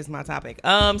real, that is my topic.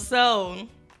 So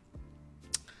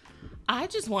I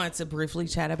just wanted to briefly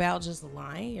chat about just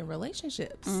lying in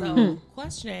relationships. So,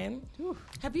 question,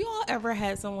 have you all ever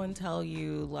had someone tell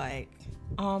you, like,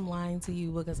 oh, I'm lying to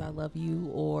you because I love you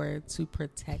or to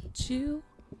protect you?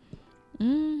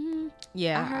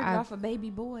 Yeah. I heard off a baby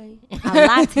boy. I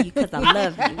lied to you because I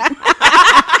love you.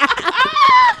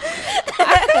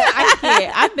 I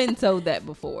can't. I've been told that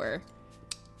before.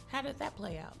 How did that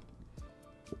play out?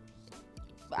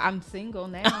 I'm single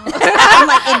now. I'm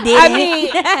like, it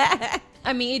didn't.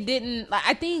 I mean, it didn't. Like,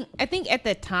 I think at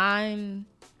the time,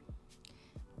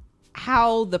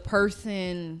 how the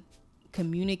person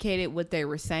communicated what they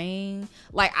were saying,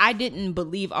 like I didn't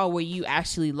believe, oh, well, you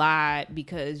actually lied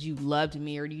because you loved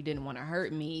me or you didn't want to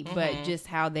hurt me, but just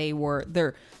how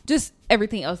just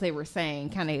everything else they were saying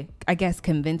kind of, I guess,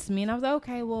 convinced me, and I was like,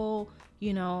 okay, well,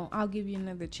 you know, I'll give you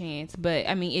another chance. But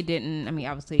I mean,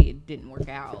 obviously it didn't work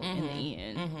out in the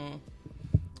end.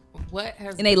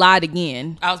 And they lied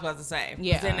again. I was about to say,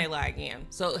 yeah. Then they lie again.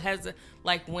 So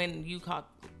like when you caught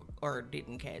or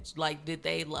didn't catch, like did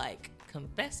they like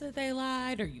confess that they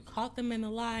lied, or you caught them in a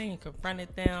lie and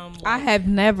confronted them? Like, I have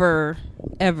never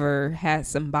ever had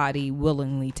somebody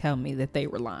willingly tell me that they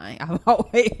were lying. I've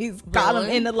always caught them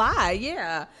in a lie.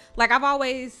 Yeah, like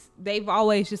they've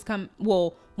always just come.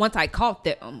 Well, once I caught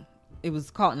them, it was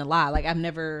caught in a lie. Like I've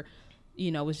never,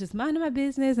 was just minding my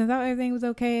business and thought everything was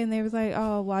okay, and they was like,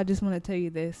 oh, well, I just want to tell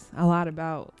you this a lot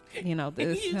about this.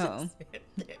 you So.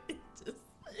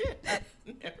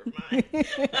 Never mind.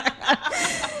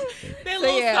 That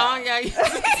little song y'all used to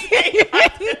sing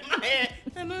right in my head.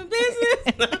 I'm a business.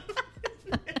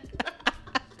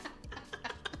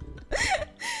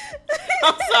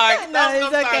 I'm sorry. No, I was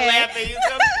it's gonna okay. start laughing. You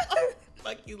gonna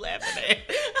fuck you laughing at.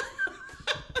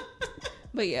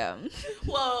 But yeah.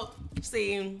 Well,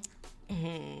 see,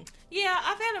 yeah,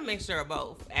 I've had a mixture of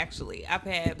both. Actually, I've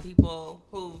had people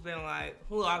who've been like,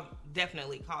 who I've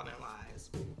definitely caught in lies.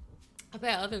 I've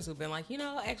had others who've been like,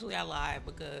 actually I lied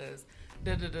because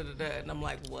da-da-da-da-da. And I'm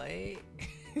like, what?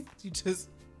 You just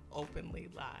openly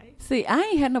lied? See, I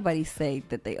ain't had nobody say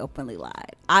that they openly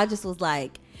lied. I just was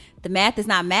like, the math is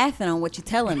not mathing on what you're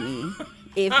telling me.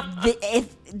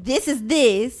 if this is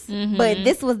this, Mm-hmm. but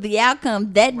this was the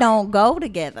outcome, that don't go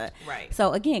together. Right.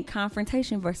 So again,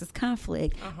 confrontation versus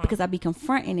conflict, because I be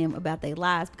confronting them about their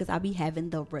lies because I be having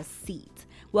the receipt.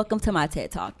 Welcome to my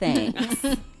TED Talk. Thanks.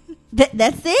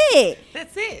 That's it.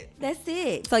 That's it. That's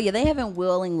it. So yeah, they haven't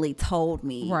willingly told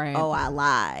me, Right. oh, I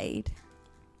lied.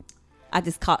 I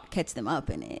just catch them up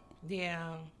in it.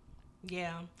 Yeah.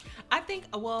 Yeah. I think,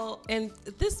 well, and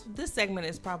this segment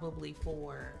is probably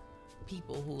for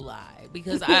people who lie,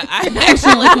 because I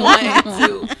actually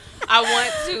want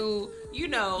to, you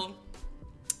know,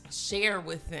 share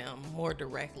with them more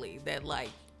directly that, like,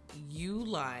 you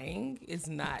lying is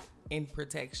not in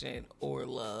protection or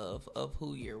love of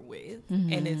who you're with.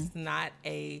 And it's not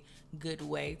a good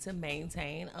way to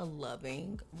maintain a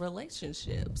loving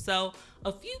relationship. So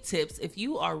a few tips if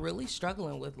you are really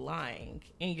struggling with lying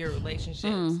in your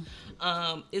relationships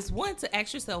is one, to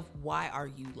ask yourself, why are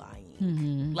you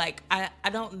lying? Like, I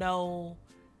don't know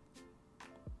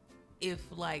if,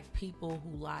 like, people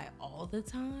who lie all the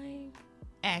time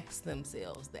ask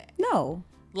themselves that. No.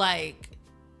 Like,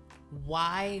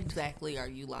 why exactly are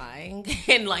you lying?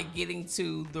 And, like, getting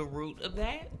to the root of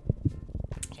that.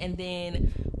 And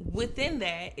then within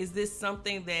that, is this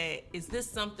something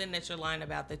that you're lying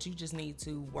about that you just need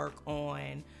to work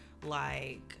on,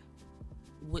 like,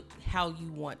 how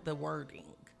you want the wording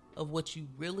of what you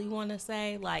really want to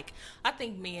say? Like, I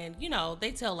think men, you know,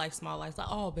 they tell, like, small lies, like,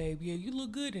 oh, baby, yeah, you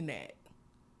look good in that.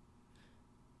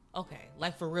 Okay,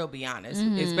 like, for real, be honest,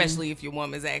 especially if your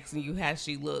woman's asking you how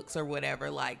she looks or whatever.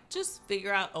 Like, just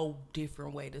figure out a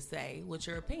different way to say what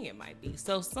your opinion might be.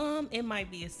 So some, it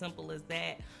might be as simple as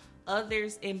that.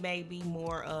 Others, it may be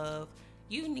more of,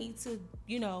 you need to,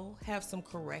 you know, have some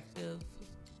corrective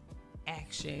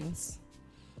actions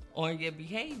on your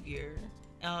behavior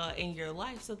in your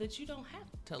life so that you don't have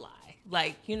to lie.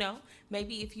 Like, you know,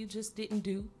 maybe if you just didn't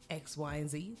do X, Y, and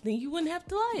Z, then you wouldn't have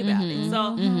to lie about it.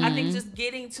 So I think just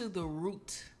getting to the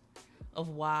root of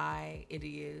why it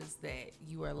is that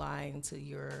you are lying to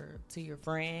your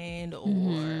friend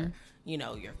or you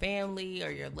know, your family or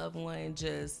your loved one,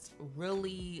 just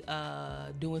really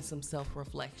doing some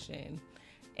self-reflection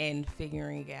and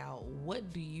figuring out,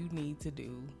 what do you need to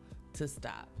do to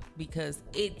stop? Because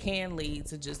it can lead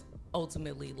to just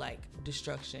ultimately, like,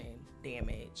 destruction,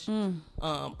 damage,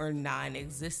 or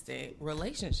non-existent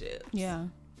relationships. Yeah.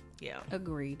 Yeah.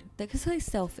 Agreed. Because they're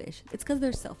selfish. It's because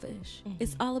they're selfish.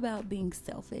 It's all about being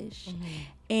selfish.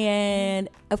 And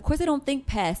of course, they don't think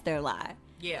past their lie.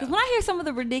 Yeah. Because when I hear some of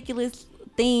the ridiculous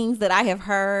things that I have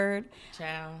heard,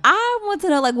 Child. I want to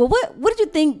know, like, well, what did you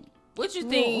think? What you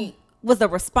think? Was the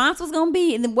response was gonna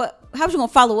be, and then how was you gonna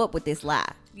follow up with this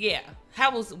lie? Yeah.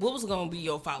 What was gonna be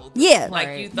your follow through? Yeah. Like,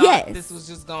 Right. you thought this was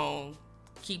just gonna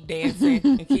keep dancing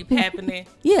and keep happening?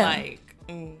 Yeah. Like,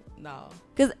 no.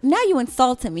 Because now you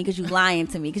insulting me because you lying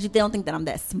to me because you don't think that I'm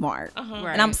that smart.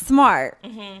 Right. And I'm smart.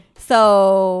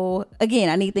 So, again,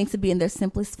 I need things to be in their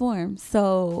simplest form.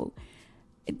 So,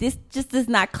 this just is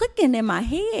not clicking in my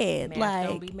head. Math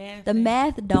don't like, be mathin'. the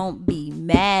math don't be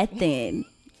mathin'.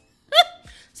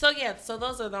 So yeah, so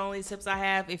those are the only tips I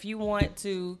have. If you want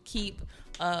to keep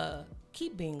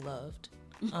being loved,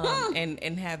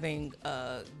 and having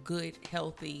good,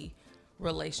 healthy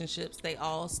relationships, they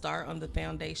all start on the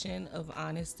foundation of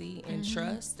honesty and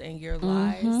trust, and your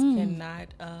lies cannot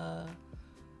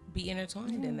be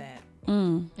intertwined in that.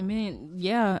 I mean,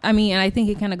 yeah. I mean, and I think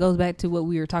it kind of goes back to what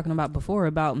we were talking about before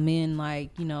about men, like,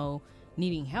 you know,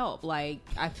 needing help. Like,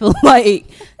 I feel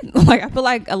like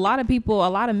a lot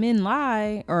of men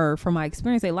lie, or from my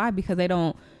experience, they lie because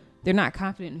they're not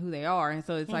confident in who they are. And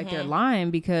so it's like they're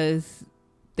lying because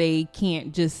they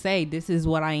can't just say, this is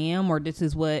what I am, or this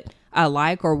is what I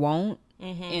like or won't,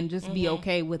 and just be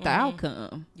okay with the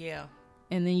outcome. Yeah.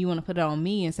 And then you want to put it on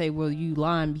me and say, well, you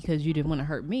lying because you didn't want to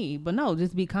hurt me. But no,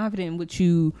 just be confident in what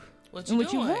you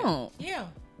want. Yeah.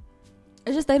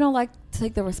 It's just they don't like to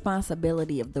take the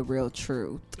responsibility of the real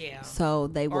truth. Yeah. So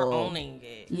they Or will. owning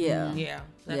it. Yeah. Yeah.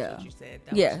 That's Yeah. what you said.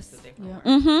 That Yes. was just a different word.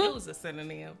 Mhm. It was a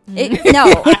synonym. No,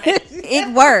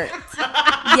 it worked.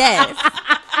 Yes.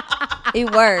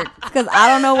 It worked. Because I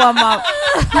don't know what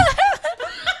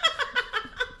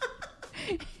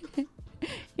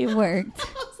it worked.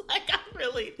 I was like, I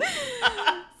really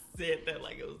said that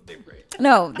like it was different.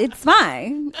 No, it's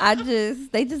fine.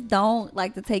 They just don't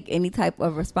like to take any type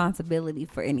of responsibility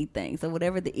for anything. So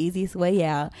whatever the easiest way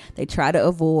out, they try to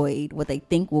avoid what they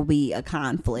think will be a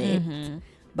conflict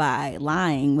by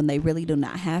lying when they really do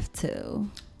not have to.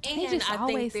 And just I think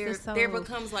always there just so-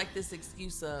 becomes like this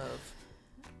excuse of,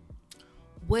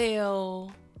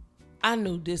 well, I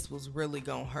knew this was really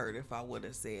gonna hurt if I would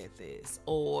have said this,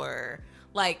 or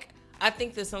like, I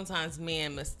think that sometimes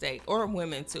men mistake, or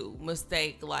women too,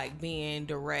 mistake like being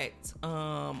direct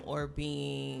or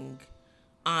being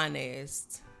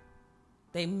honest.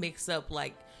 They mix up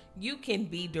like you can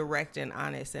be direct and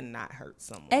honest and not hurt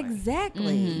someone.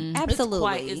 Exactly.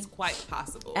 Absolutely. It's quite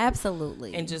possible.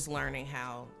 Absolutely. And just learning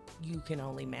how you can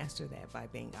only master that by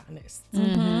being honest.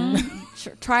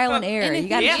 Trial and error. You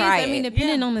got to try it. I mean,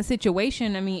 depending on the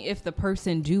situation, I mean, if the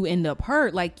person do end up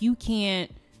hurt, like you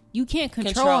can't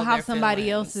control how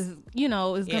somebody else is, is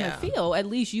going to feel. At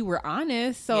least you were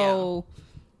honest. So,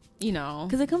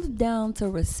 because it comes down to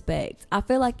respect. I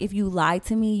feel like if you lie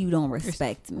to me, you don't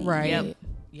respect me. Right.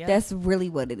 Yep. That's really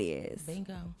what it is.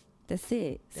 Bingo. That's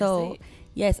it. That's it.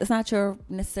 Yes, it's not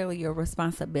necessarily your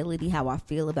responsibility how I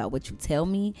feel about what you tell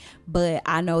me, but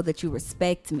I know that you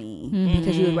respect me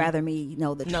because you would rather me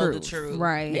know the truth.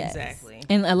 Right. Yes. Exactly.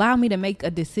 And allow me to make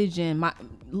a decision.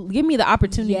 Give me the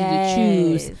opportunity to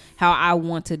choose how I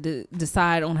want to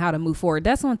decide on how to move forward.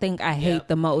 That's one thing I hate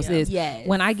the most is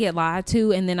when I get lied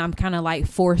to and then I'm kind of like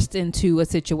forced into a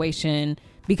situation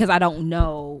because I don't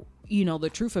know the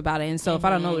truth about it. And so if I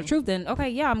don't know the truth, then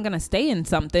okay, I'm gonna stay in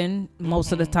something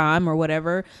most of the time or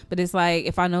whatever. But it's like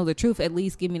if I know the truth, at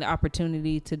least give me the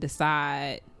opportunity to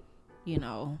decide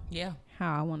how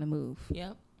I want to move.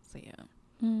 Yep. So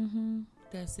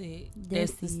That's it.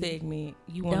 That's the segment.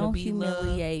 You want to be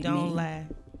humiliate loved, don't me. lie.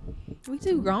 We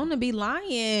too grown to be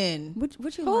lying.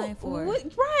 What you lying for? What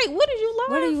are you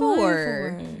lying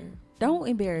for? Don't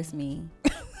embarrass me.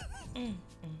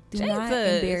 Do not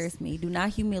embarrass me. Do not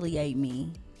humiliate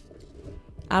me.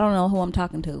 I don't know who I'm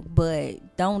talking to,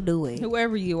 but don't do it.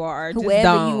 Whoever you are, don't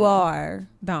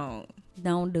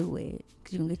do it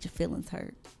because you can get your feelings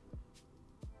hurt.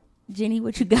 Jenny,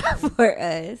 what you got for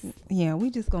us? Yeah, we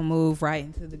just gonna move right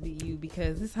into the BU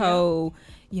because this whole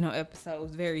episode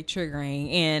was very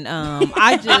triggering, and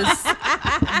I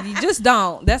you just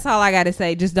don't. That's all I gotta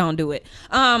say. Just don't do it.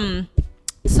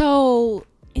 So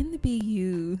in the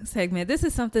BU segment, this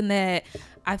is something that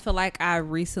I feel like I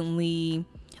recently,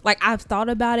 I've thought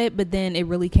about it, but then it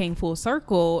really came full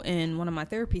circle in one of my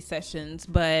therapy sessions.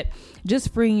 But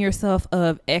just freeing yourself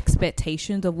of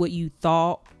expectations of what you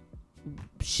thought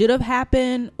should have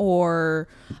happened or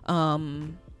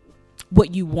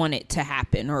what you wanted to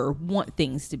happen or want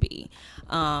things to be.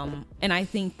 And I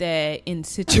think that in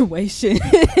situations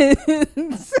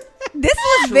this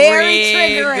was very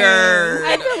triggering.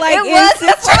 I feel like in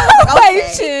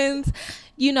situations,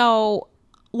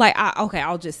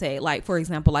 I'll just say, for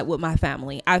example, with my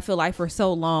family, I feel like for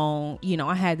so long,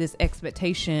 I had this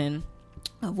expectation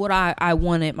of what I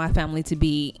wanted my family to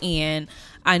be. And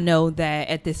I know that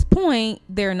at this point,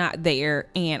 they're not there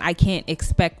and I can't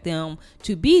expect them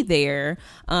to be there.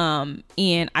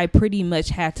 And I pretty much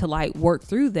had to work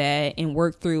through that and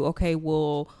work through, okay,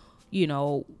 well,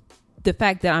 the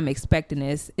fact that I'm expecting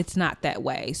this, it's not that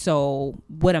way. So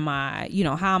what am I,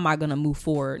 how am I going to move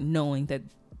forward knowing that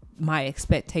my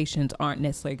expectations aren't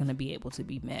necessarily going to be able to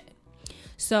be met?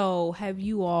 So have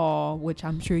you all, which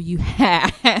I'm sure you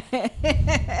have,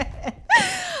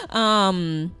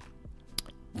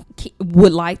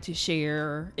 would like to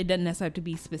share, it doesn't necessarily have to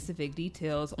be specific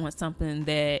details on something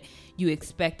that you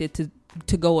expected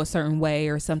to go a certain way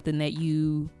or something that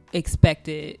you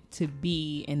expected to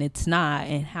be and it's not,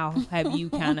 and how have you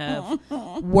kind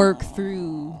of worked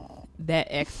through that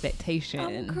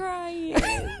expectation? I'm crying.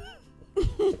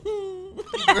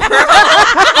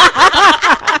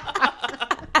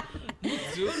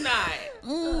 Do not.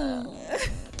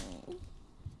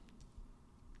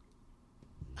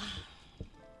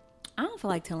 I don't feel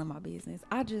like telling my business.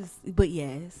 But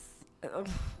yes.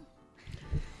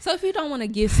 So if you don't want to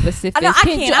give specifics, I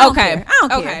can't. I don't care.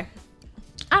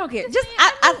 I don't care. Just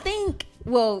I think,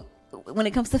 well, when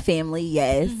it comes to family,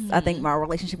 yes. I think my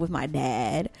relationship with my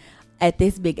dad at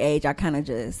this big age, I kind of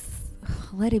just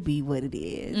let it be what it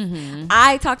is.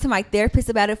 I talk to my therapist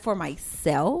about it for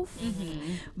myself,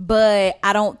 but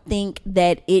I don't think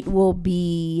that it will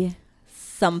be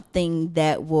something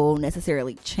that will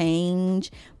necessarily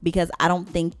change because I don't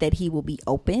think that he will be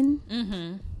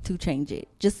open to change it,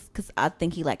 just because I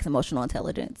think he lacks emotional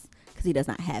intelligence because he does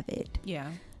not have it.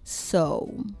 Yeah.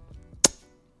 So I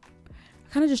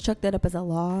kind of just chalk that up as a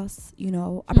loss.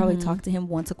 I probably talk to him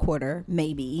once a quarter,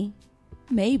 maybe.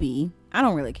 I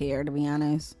don't really care, to be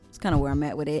honest. It's kind of where I'm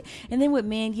at with it. And then with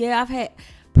men, I've had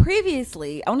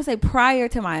previously, I want to say prior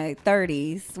to my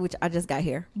 30s, which I just got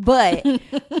here, but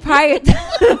prior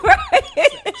to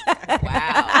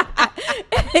wow,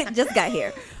 just got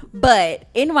here. But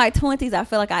in my 20s, I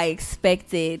feel like I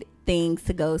expected things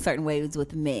to go certain ways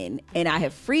with men, and I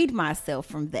have freed myself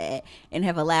from that and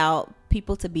have allowed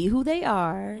people to be who they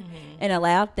are and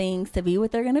allow things to be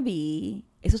what they're going to be,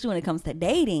 especially when it comes to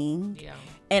dating. Yeah.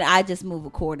 And I just move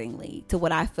accordingly to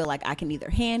what I feel like I can either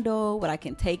handle, what I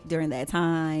can take during that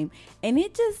time. And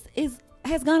it just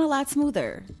has gone a lot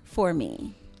smoother for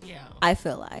me. Yeah. I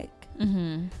feel like.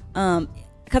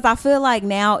 Because I feel like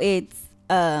now it's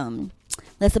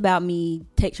less about me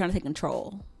trying to take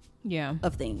control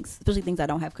of things, especially things I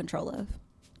don't have control of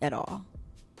at all.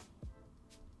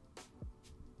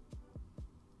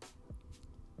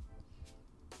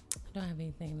 I don't have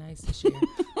anything nice to share.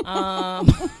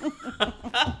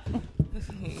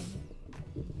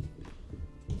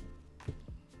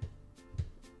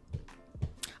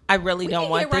 I really don't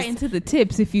want get right into the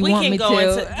tips if you want me to.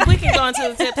 We can go into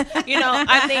the tips. You know,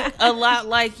 I think a lot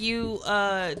like you,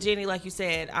 Jenny, like you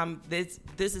said, this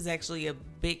is actually a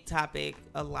big topic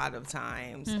a lot of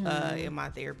times in my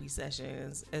therapy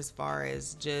sessions, as far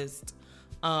as just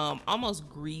almost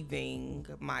grieving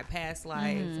my past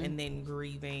life and then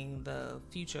grieving the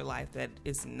future life that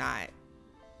is not,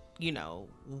 you know,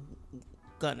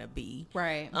 gonna be.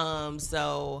 Right.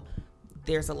 So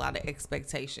there's a lot of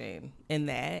expectation in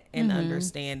that, and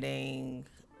understanding,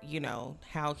 you know,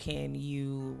 how can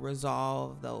you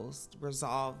resolve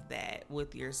that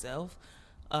with yourself,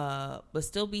 but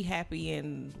still be happy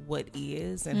in what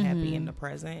is and happy in the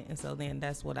present. And so then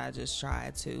that's what I just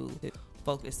try to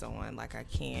focus on. Like, I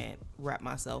can't wrap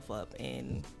myself up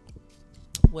in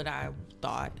what I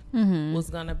thought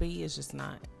was gonna be. It's just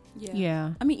not.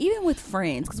 Yeah. I mean, even with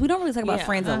friends, because we don't really talk about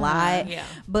friends a lot,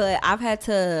 but I've had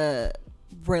to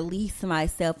release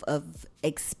myself of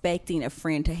expecting a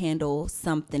friend to handle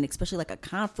something, especially like a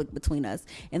conflict between us,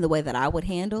 in the way that I would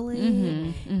handle it.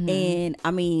 And I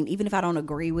mean, even if I don't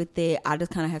agree with it, I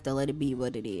just kind of have to let it be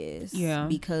what it is. Yeah.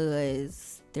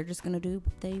 Because they're just going to do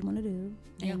what they want to do.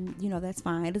 And, you know, that's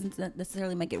fine. It doesn't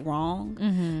necessarily make it wrong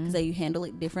because they handle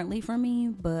it differently from me,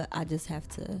 but I just have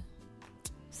to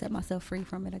set myself free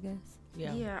from it, I guess.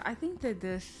 Yeah, I think that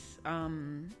this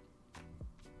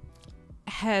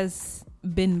has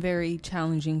been very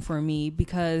challenging for me,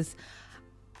 because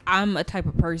I'm a type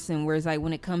of person where it's like,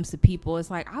 when it comes to people, it's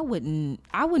like, I wouldn't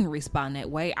respond that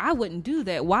way. I wouldn't do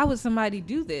that. Why would somebody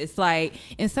do this? Like,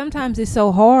 and sometimes it's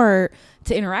so hard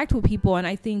to interact with people. And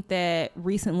I think that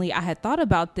recently I had thought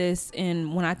about this,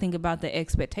 and when I think about the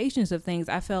expectations of things,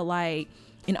 I felt like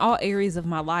in all areas of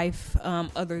my life,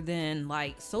 other than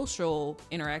like social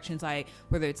interactions, like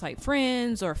whether it's like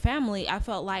friends or family, I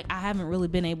felt like I haven't really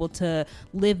been able to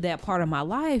live that part of my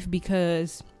life,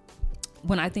 because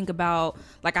when I think about,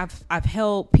 like, I've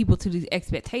held people to these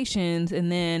expectations,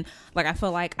 and then like I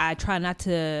feel like I try not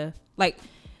to, like,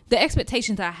 the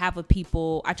expectations I have of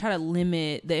people, I try to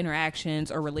limit the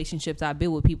interactions or relationships I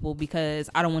build with people, because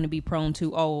I don't want to be prone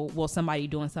to, oh, well, somebody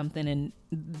doing something and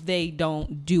they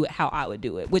don't do it how I would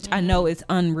do it, which I know is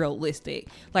unrealistic.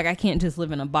 Like, I can't just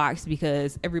live in a box,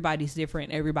 because everybody's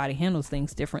different. Everybody handles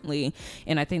things differently.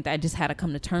 And I think that I just had to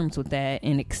come to terms with that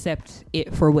and accept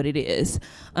it for what it is.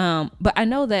 But I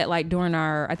know that, like, during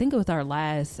I think it was our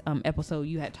last episode,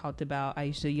 you had talked about,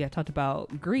 Aisha, you had talked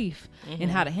about grief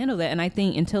and how to handle that. And I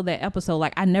think until that episode,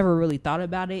 like, I never really thought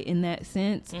about it in that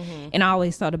sense. And I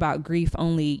always thought about grief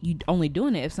only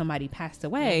doing it if somebody passed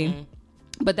away.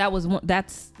 But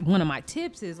that's one of my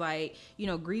tips, is like, you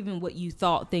know, grieving what you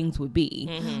thought things would be.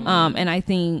 And I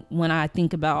think when I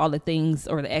think about all the things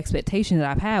or the expectations that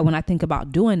I've had, when I think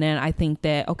about doing that, I think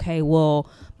that, okay, well,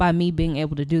 by me being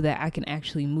able to do that, I can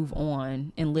actually move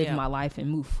on and live my life and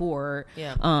move forward.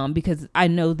 Because I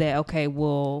know that, okay,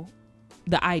 well,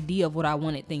 the idea of what I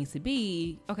wanted things to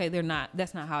be, okay,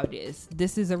 that's not how it is.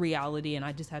 This is a reality, and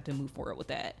I just have to move forward with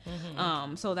that.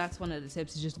 So that's one of the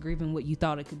tips, is just grieving what you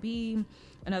thought it could be.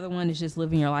 Another one is just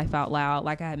living your life out loud.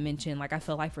 Like I had mentioned, like, I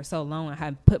feel like for so long I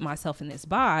had put myself in this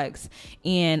box,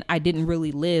 and I didn't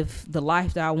really live the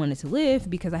life that I wanted to live,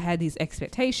 because I had these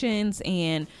expectations,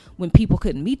 and when people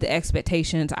couldn't meet the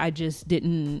expectations, I just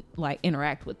didn't like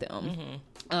interact with them.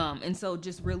 And so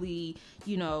just really,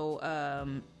 you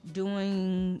know,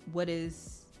 doing what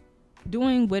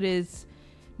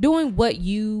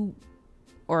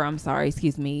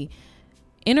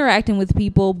interacting with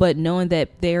people, but knowing that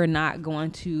they're not going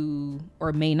to,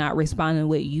 or may not respond in a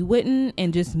way you wouldn't,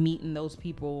 and just meeting those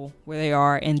people where they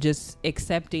are, and just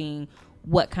accepting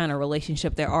what kind of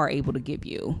relationship they are able to give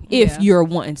you, if you're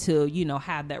wanting to, you know,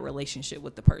 have that relationship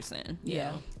with the person.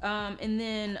 And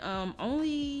then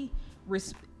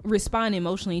respond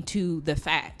emotionally to the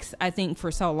facts. I think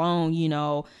for so long, you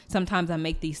know, sometimes I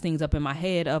make these things up in my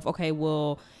head of, okay,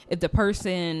 well, if the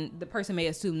person may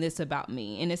assume this about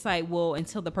me, and it's like, well,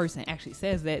 until the person actually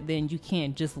says that, then you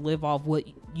can't just live off what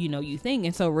you know you think.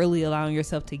 And so really allowing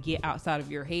yourself to get outside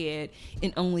of your head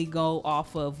and only go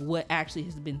off of what actually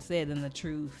has been said and the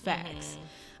true facts.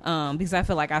 Because I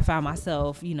feel like I found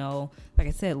myself, you know, like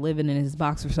I said, living in this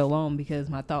box for so long because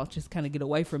my thoughts just kind of get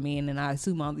away from me, and then I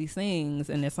assume all these things,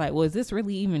 and it's like, well, is this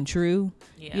really even true?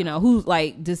 Yeah. You know, who's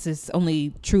like, this is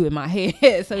only true in my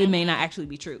head, so it may not actually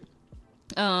be true.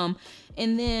 And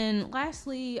then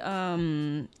lastly,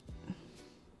 not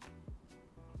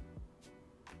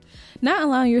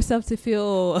allowing yourself to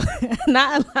feel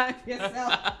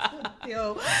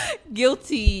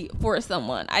guilty for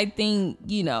someone. I think,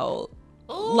 you know,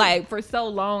 like for so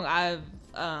long I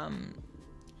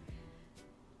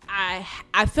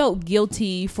felt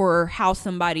guilty for how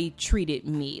somebody treated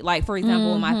me. Like, for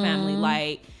example, in my family,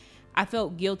 like I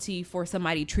felt guilty for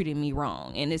somebody treating me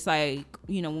wrong. And it's like,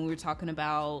 you know, when we were talking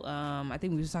about, I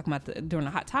think we were talking about during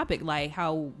the hot topic, like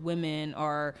how women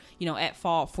are, you know, at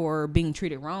fault for being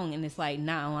treated wrong. And it's like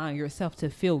not allowing yourself to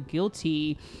feel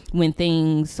guilty when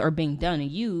things are being done to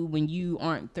you, when you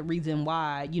aren't the reason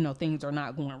why, you know, things are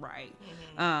not going right.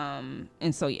 And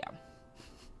so, yeah.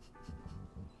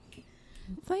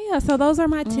 So those are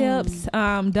my tips.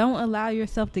 Don't allow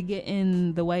yourself to get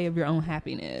in the way of your own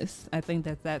happiness. I think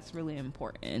that's really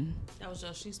important. That was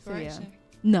your inspiration? So, yeah.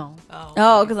 No.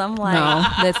 Oh, because I'm like, no,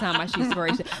 that's not my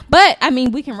inspiration. But I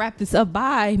mean, we can wrap this up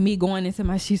by me going into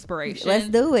my inspiration. Let's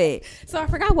do it. So I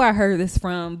forgot where I heard this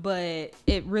from, but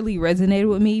it really resonated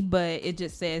with me. But it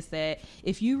just says that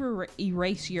if you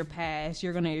erase your past,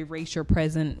 you're going to erase your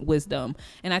present wisdom.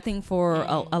 And I think for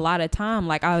a lot of time,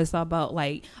 like I always thought about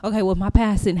like, okay, well, if my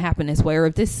past didn't happen this way, or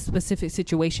if this specific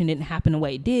situation didn't happen the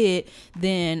way it did,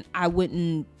 then I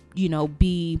wouldn't, you know,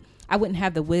 I wouldn't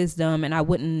have the wisdom, and I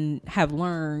wouldn't have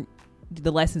learned the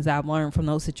lessons I've learned from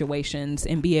those situations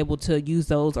and be able to use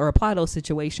those or apply those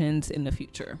situations in the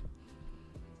future.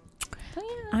 So, yeah.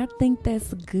 I think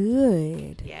that's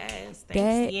good. Yes.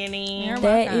 Thanks, Yenny.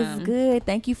 That is good.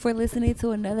 Thank you for listening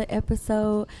to another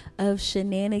episode of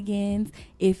Shenanigans.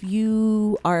 If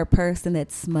you are a person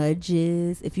that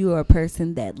smudges, if you are a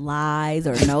person that lies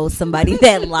or knows somebody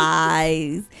that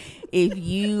lies, if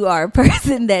you are a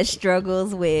person that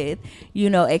struggles with, you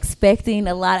know, expecting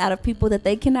a lot out of people that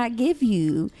they cannot give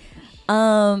you,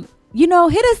 you know,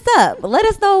 hit us up. Let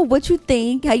us know what you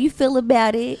think, how you feel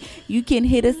about it. You can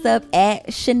hit us up at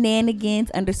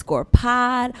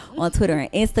shenanigans_pod on Twitter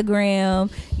and Instagram.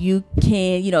 You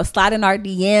can, you know, slide in our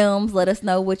DMs. Let us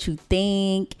know what you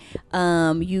think.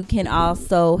 You can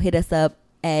also hit us up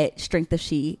at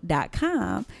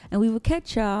strengthofshe.com, and we will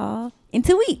catch y'all in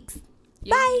 2 weeks.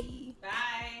 Bye.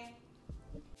 Bye.